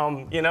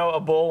 You know, a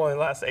bull only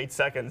lasts 8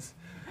 seconds.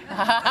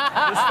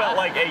 This felt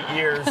like 8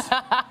 years.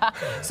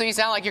 So you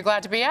sound like you're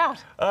glad to be out.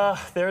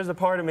 There's a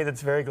part of me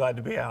that's very glad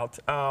to be out.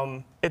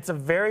 It's a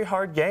very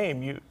hard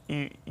game.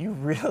 You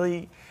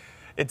really,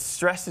 it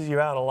stresses you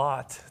out a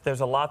lot.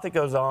 There's a lot that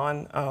goes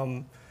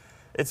on.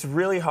 It's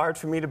really hard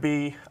for me to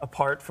be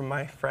apart from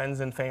my friends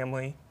and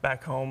family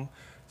back home,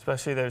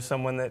 especially there's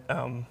someone that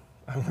I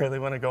really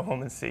want to go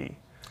home and see.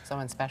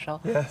 Someone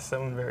special? Yes,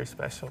 someone very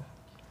special.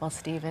 Well,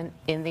 Stephen,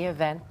 in the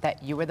event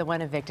that you were the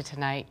one evicted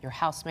tonight, your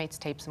housemates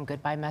taped some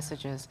goodbye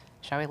messages.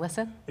 Shall we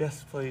listen?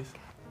 Yes, please.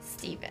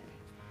 Stephen,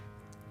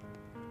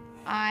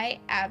 I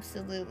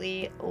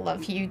absolutely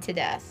love you to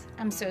death.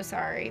 I'm so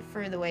sorry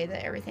for the way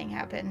that everything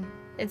happened.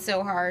 It's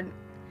so hard.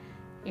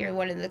 You're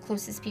one of the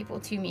closest people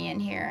to me in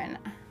here, and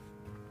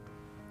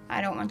I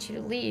don't want you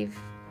to leave.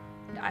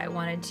 I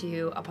wanted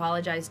to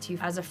apologize to you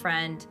as a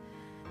friend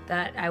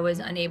that I was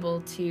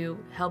unable to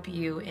help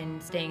you in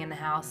staying in the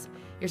house.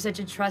 You're such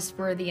a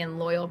trustworthy and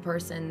loyal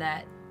person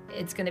that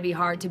it's going to be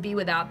hard to be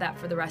without that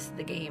for the rest of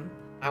the game.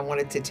 I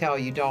wanted to tell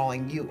you,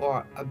 darling, you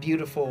are a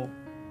beautiful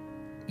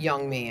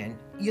young man.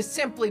 You're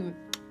simply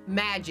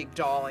magic,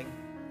 darling.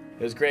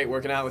 It was great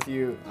working out with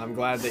you. I'm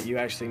glad that you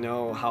actually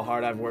know how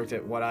hard I've worked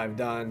at what I've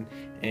done,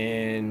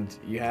 and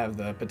you have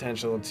the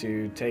potential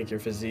to take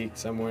your physique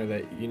somewhere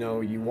that you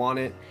know you want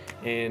it.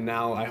 And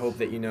now I hope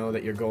that you know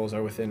that your goals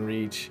are within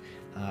reach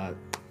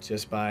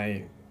just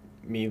by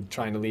me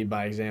trying to lead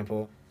by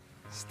example.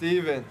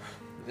 Stephen,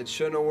 it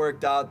shouldn't have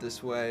worked out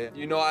this way.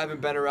 You know, I haven't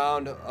been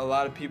around a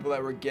lot of people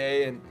that were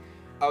gay, and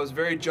I was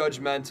very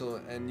judgmental,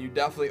 and you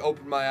definitely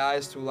opened my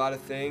eyes to a lot of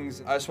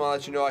things. I just want to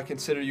let you know I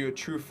consider you a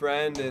true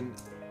friend,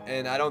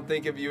 and I don't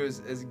think of you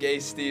as gay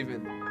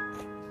Stephen.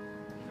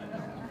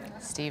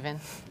 Stephen,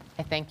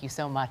 I thank you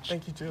so much.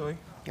 Thank you, Julie.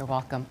 You're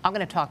welcome. I'm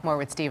going to talk more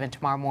with Stephen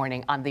tomorrow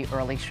morning on The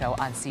Early Show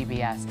on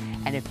CBS.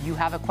 And if you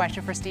have a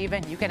question for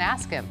Stephen, you can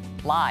ask him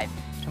live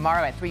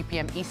tomorrow at 3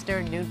 p.m.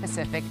 Eastern, noon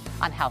Pacific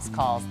on House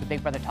Calls, the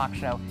Big Brother talk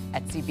show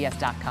at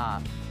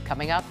CBS.com.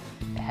 Coming up,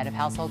 the head of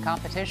household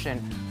competition.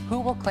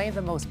 Who will claim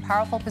the most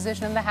powerful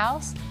position in the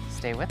house?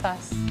 Stay with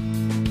us.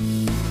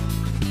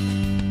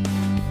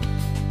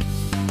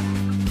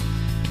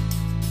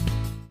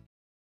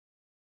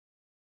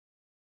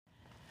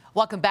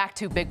 Welcome back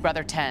to Big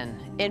Brother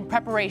 10. In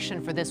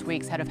preparation for this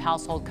week's head of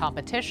household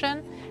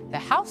competition, the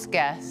house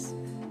guests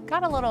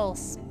got a little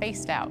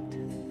spaced out.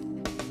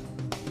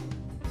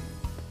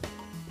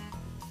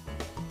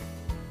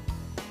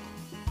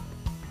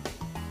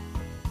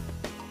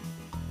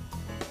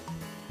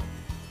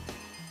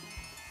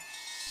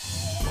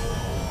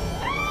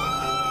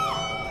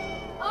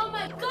 Oh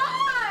my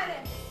God!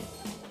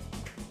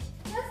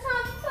 That's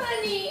not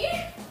funny.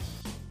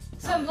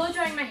 So I'm blow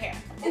drying my hair.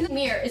 In the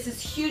mirror is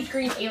this huge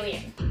green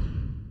alien.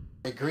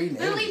 A green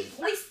Literally, alien?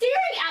 like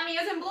staring at me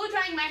as I'm blow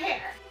drying my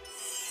hair.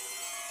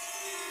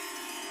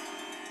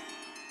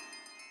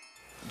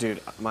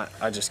 Dude,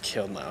 I just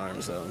killed my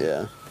arms though.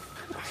 Yeah.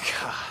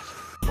 God.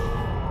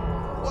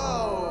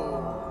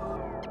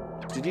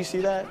 Whoa. Did you see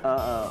that?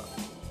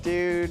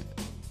 Dude,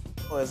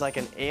 it was like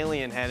an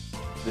alien head.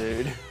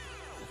 Dude.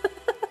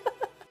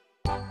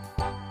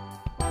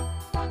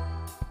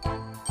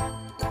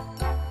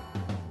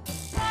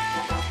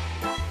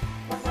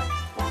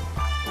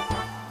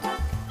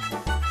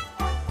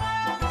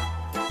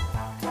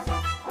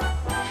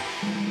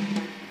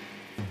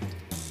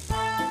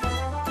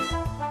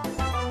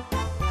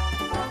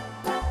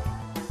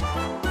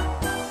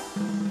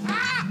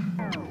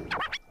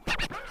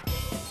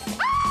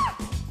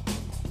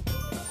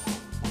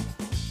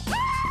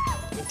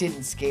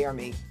 Didn't scare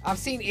me. I've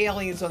seen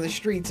aliens on the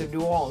streets of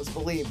New Orleans,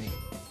 believe me.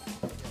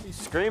 He's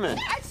screaming.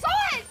 I saw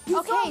it!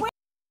 Okay.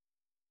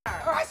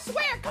 I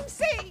swear, come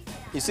see!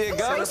 You see a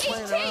ghost? E.T.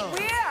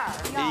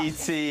 Where?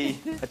 E.T.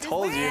 I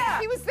told you.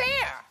 He was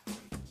there!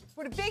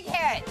 With a big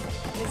head.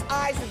 His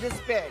eyes are this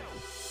big.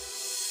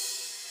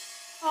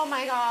 Oh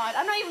my God.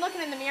 I'm not even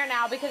looking in the mirror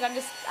now because I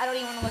don't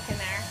even want to look in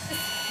there.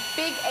 This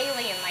big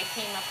alien like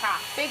came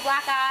across. Big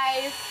black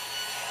eyes.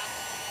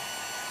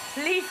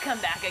 Please come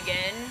back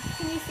again.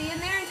 Can you see in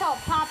there until it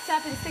pops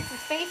up and sticks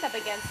its face up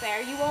against there?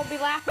 You won't be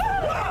laughing.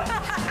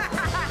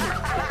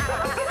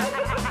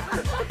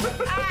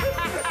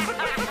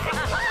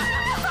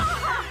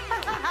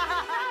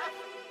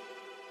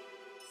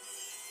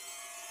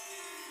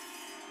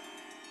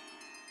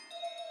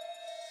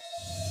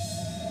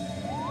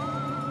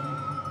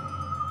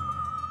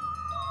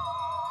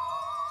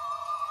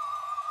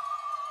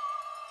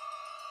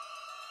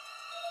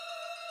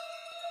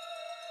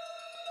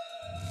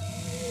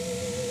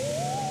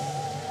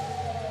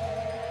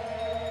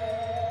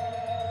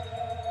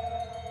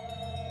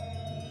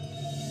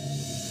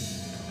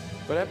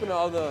 What happened to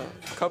all the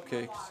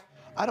cupcakes?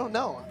 I don't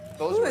know.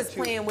 Who is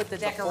playing with the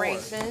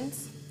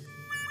decorations?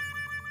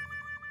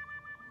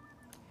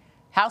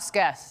 House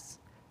guests,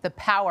 the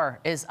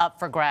power is up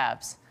for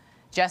grabs.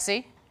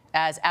 Jesse,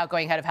 as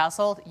outgoing head of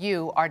household,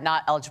 you are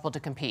not eligible to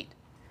compete.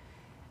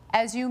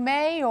 As you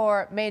may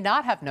or may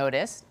not have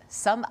noticed,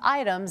 some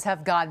items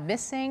have gone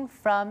missing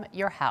from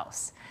your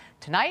house.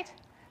 Tonight,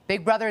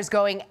 Big Brother is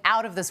going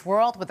out of this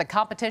world with a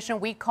competition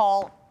we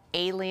call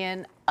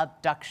alien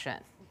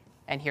abduction.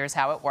 And here's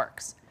how it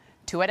works.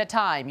 2 at a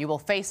time, you will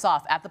face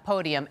off at the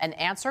podium and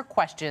answer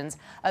questions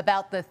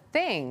about the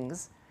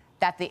things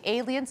that the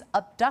aliens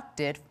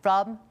abducted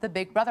from the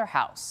Big Brother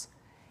house.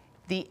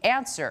 The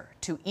answer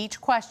to each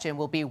question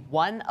will be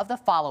one of the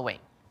following: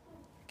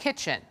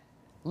 kitchen,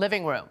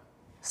 living room,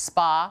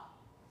 spa,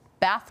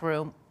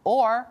 bathroom,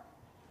 or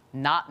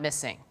not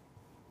missing.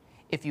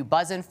 If you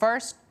buzz in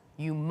first,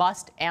 you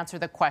must answer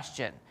the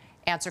question.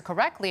 Answer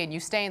correctly and you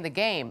stay in the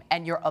game,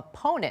 and your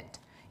opponent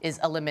is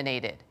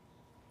eliminated.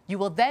 You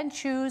will then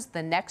choose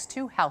the next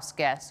 2 house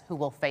guests who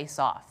will face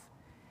off.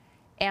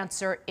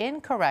 Answer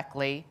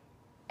incorrectly,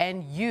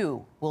 and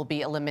you will be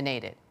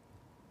eliminated.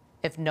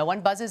 If no one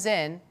buzzes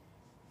in,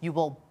 you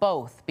will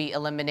both be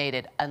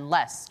eliminated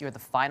unless you're the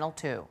final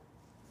 2.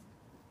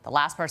 The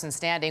last person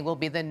standing will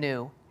be the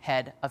new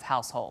head of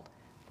household.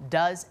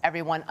 Does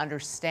everyone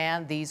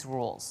understand these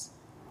rules?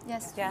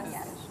 Yes.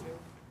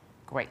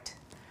 Great.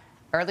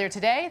 Earlier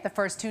today, the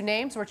first 2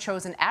 names were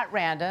chosen at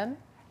random.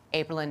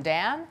 April and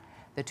Dan,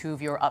 the 2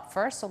 of you are up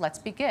first, so let's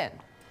begin.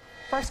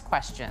 First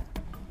question.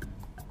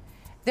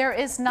 There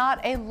is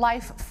not a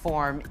life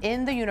form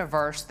in the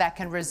universe that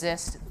can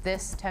resist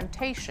this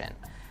temptation.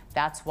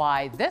 That's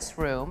why this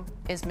room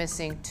is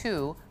missing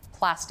 2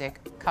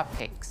 plastic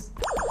cupcakes.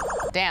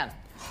 Dan.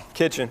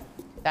 Kitchen.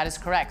 That is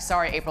correct.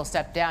 Sorry, April,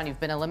 step down. You've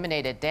been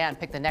eliminated. Dan,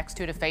 pick the next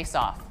 2 to face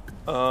off.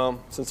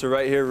 Since they're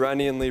right here,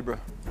 Rennie and Libra.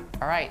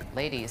 All right,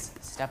 ladies,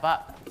 step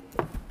up.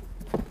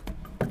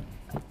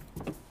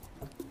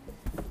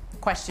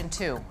 Question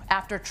 2.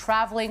 After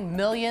traveling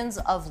millions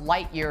of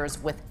light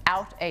years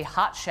without a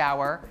hot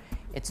shower,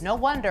 it's no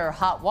wonder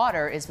hot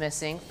water is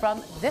missing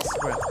from this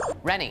room.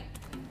 Rennie.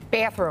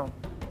 Bathroom.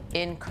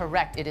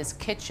 Incorrect. It is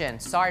kitchen.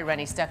 Sorry,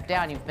 Rennie, step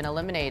down. You've been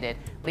eliminated.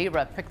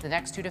 Libra, pick the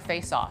next 2 to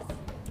face off.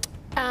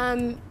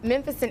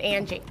 Memphis and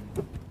Angie.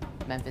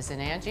 Memphis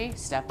and Angie,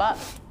 step up.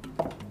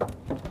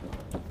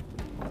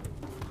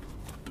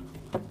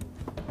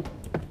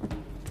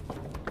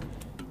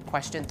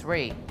 Question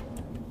 3.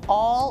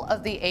 All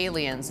of the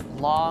aliens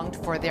longed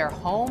for their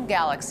home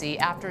galaxy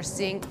after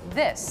seeing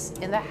this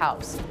in the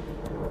house.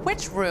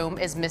 Which room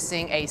is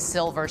missing a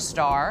silver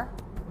star?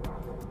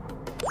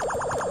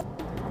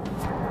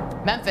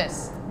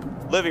 Memphis.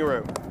 Living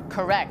room.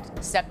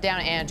 Correct. Step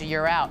down, Angie,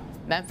 you're out.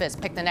 Memphis,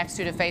 pick the next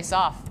 2 to face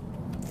off.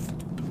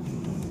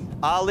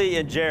 Ollie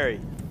and Jerry.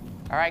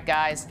 All right,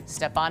 guys,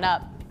 step on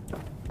up.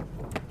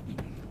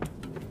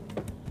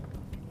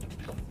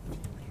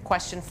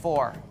 Question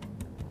 4.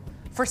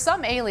 For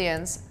some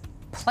aliens,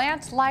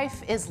 plant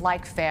life is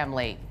like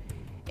family.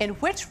 In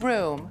which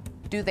room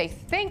do they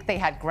think they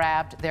had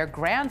grabbed their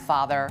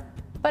grandfather,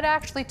 but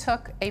actually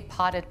took a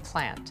potted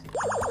plant?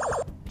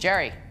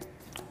 Jerry.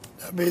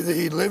 That'd be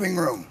the living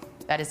room.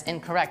 That is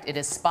incorrect. It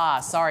is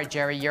spa. Sorry,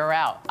 Jerry, you're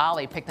out.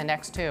 Ollie, pick the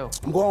next 2.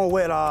 I'm going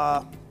with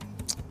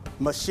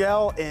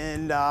Michelle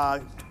and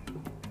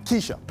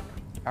Keisha.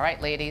 All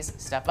right, ladies,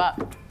 step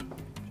up.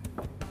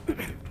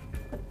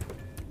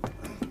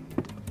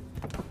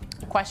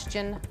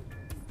 Question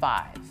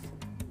 5.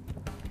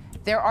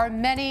 There are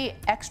many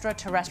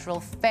extraterrestrial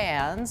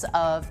fans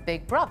of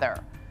Big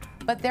Brother,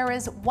 but there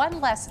is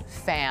one less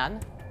fan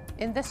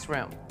in this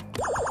room.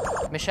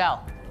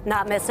 Michelle.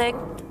 Not missing.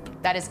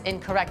 That is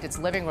incorrect. It's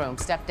living room.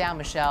 Step down,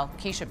 Michelle.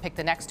 Keisha, pick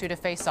the next 2 to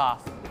face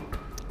off.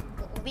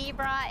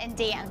 Libra and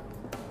Dan.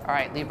 All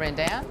right, Libra and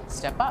Dan,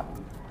 step up.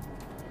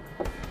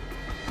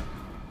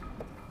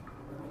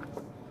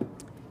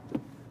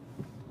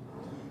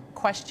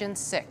 Question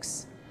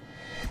 6.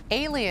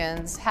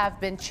 Aliens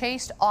have been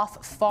chased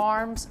off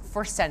farms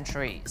for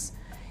centuries.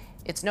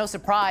 It's no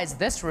surprise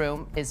this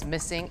room is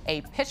missing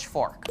a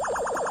pitchfork.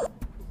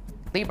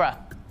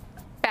 Libra.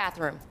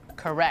 Bathroom.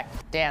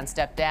 Correct. Dan,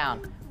 step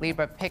down.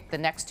 Libra, pick the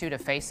next 2 to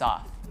face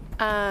off.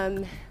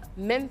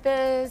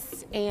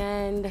 Memphis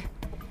and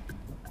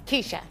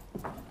Keisha.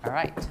 All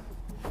right.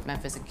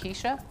 Memphis and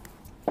Keisha.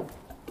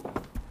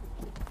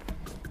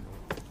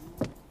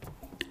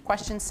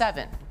 Question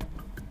 7.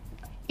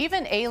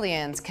 Even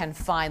aliens can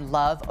find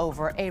love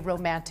over a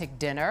romantic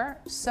dinner,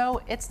 so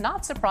it's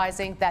not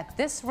surprising that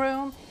this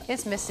room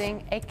is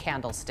missing a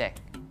candlestick.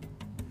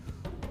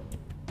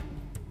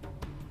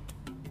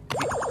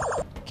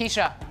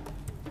 Keisha.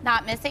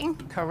 Not missing.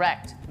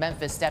 Correct.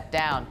 Memphis, step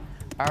down.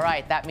 All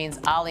right, that means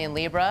Ollie and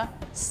Libra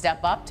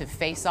step up to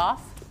face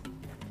off.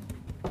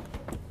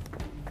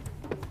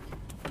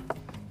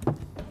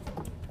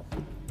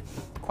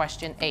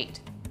 Question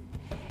 8.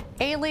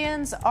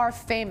 Aliens are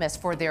famous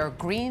for their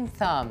green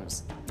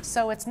thumbs,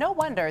 so it's no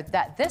wonder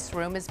that this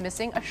room is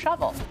missing a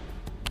shovel.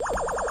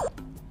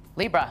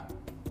 Libra.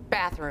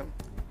 Bathroom.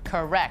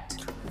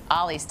 Correct.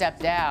 Ollie,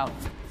 step down.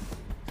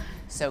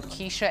 So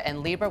Keisha and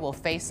Libra will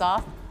face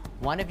off.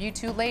 One of you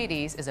 2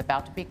 ladies is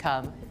about to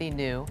become the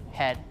new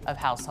head of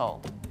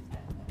household.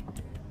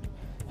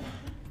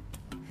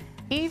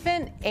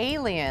 Even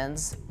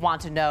aliens want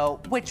to know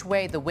which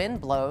way the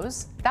wind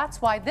blows.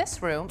 That's why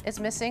this room is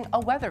missing a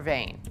weather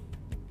vane.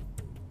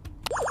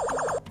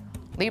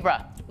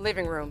 Libra.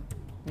 Living room.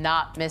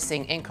 not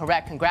missing.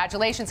 Incorrect.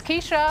 Congratulations,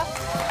 Keisha.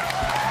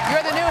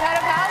 You're the new head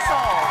of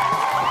household.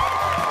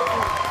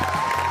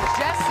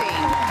 Jesse,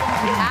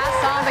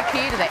 pass on the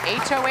key to the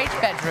HOH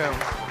bedroom.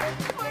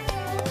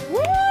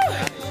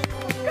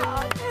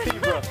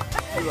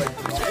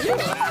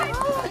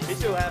 He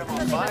still had him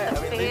on fire. I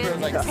mean, Libra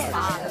was like,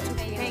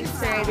 Thanks,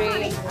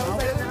 baby.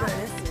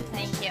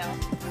 Thank you.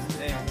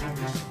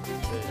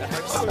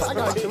 I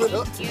gotta give it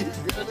up to you.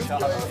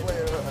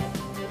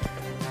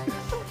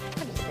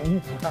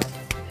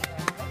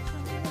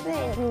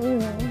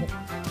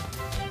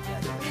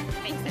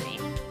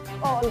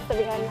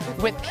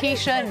 With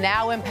Keisha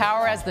now in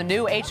power as the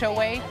new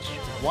HOH,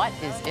 what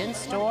is in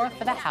store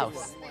for the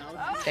house?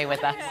 Stay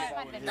with us.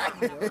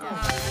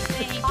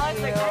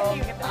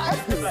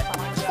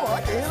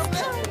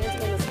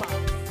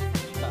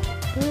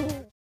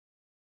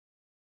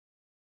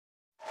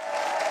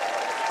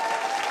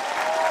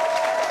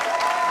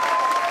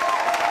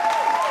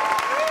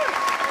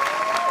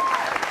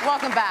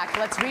 Welcome back.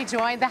 Let's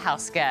rejoin the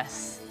house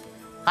guests.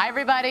 Hi,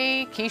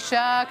 everybody.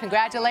 Keisha,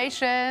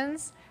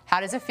 congratulations. How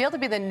does it feel to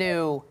be the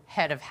new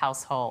head of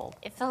household?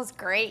 It feels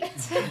great.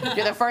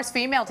 You're the first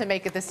female to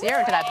make it this year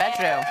into that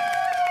bedroom.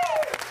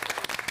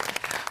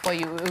 Well,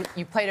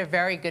 you played a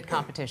very good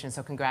competition,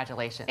 so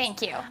congratulations.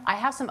 Thank you. I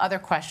have some other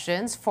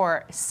questions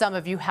for some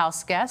of you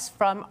house guests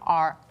from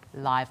our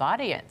live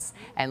audience.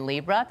 And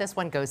Libra, this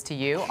one goes to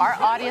you. Our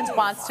audience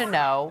wants to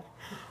know,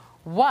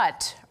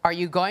 what are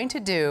you going to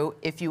do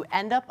if you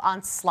end up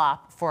on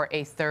slop for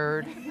a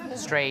third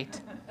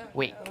straight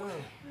week?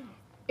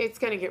 It's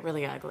gonna get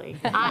really ugly.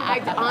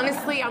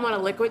 Honestly, I'm on a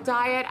liquid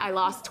diet. I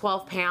lost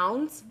 12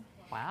 pounds.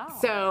 Wow.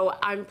 So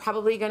I'm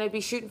probably gonna be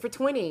shooting for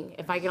 20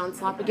 if I get on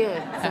slop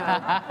again. So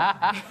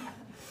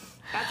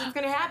that's what's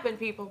gonna happen,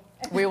 people.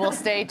 We will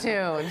stay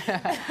tuned.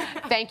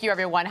 Thank you,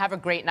 everyone. Have a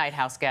great night,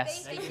 house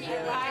guests. Thank you.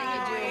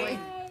 Bye.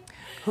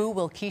 Who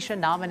will Keisha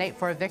nominate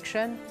for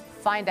eviction?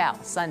 Find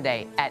out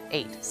Sunday at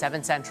 8,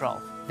 7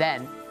 Central.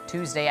 Then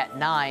Tuesday at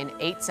 9,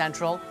 8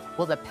 Central.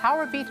 Will the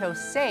power veto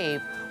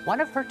save one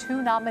of her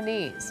 2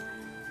 nominees?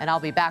 And I'll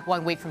be back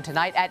 1 week from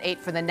tonight at 8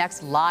 for the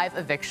next live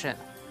eviction.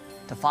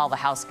 To follow the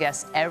house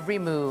guests' every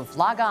move,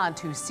 log on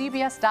to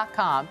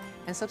CBS.com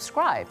and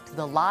subscribe to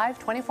the live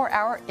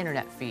 24-hour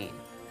internet feed.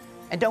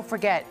 And don't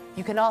forget,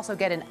 you can also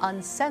get an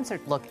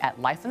uncensored look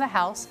at life in the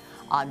house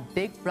on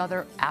Big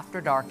Brother After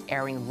Dark,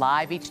 airing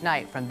live each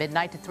night from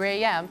midnight to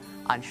 3 a.m.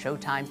 on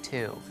Showtime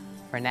 2.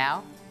 For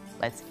now,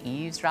 let's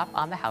eavesdrop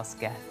on the house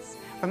guests.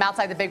 From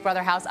outside the Big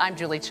Brother house, I'm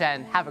Julie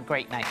Chen. Have a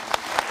great night.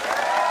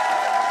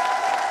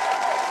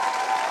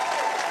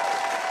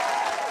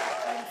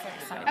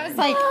 I was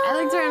like,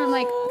 I looked around, I'm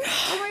like,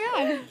 oh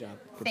my God.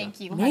 Thank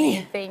you,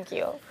 honey. Thank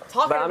you.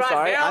 But I'm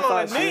sorry, I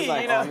thought she was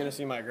like, you know. oh, I'm gonna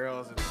see my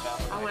girls and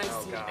stuff. I wanna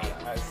oh, see God. you.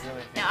 I was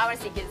really No, I want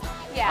to see kids.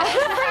 Yeah.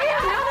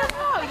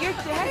 No, you're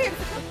dead. It's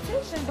a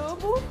competition,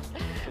 boo-boo.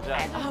 Good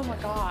job. Oh my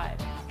God.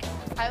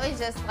 I was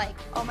just like,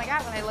 oh my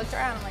God, when I looked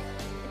around, I'm like,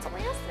 it's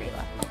only us 3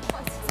 left.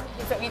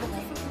 So either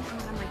way,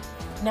 I'm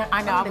like, No,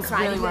 I know. I was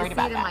really worried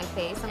about it in that. my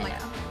face. I'm like,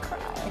 I'm gonna cry.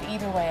 But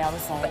either way, I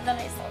was like. But then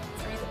I saw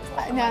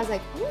 3. And I was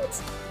like,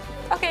 what?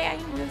 Okay, I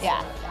can do this.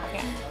 Yeah.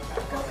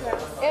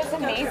 It was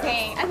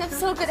amazing. And it's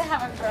so good to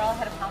have a girl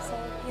head of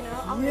household, you know?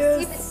 I want to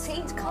see this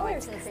change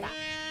colors and stuff.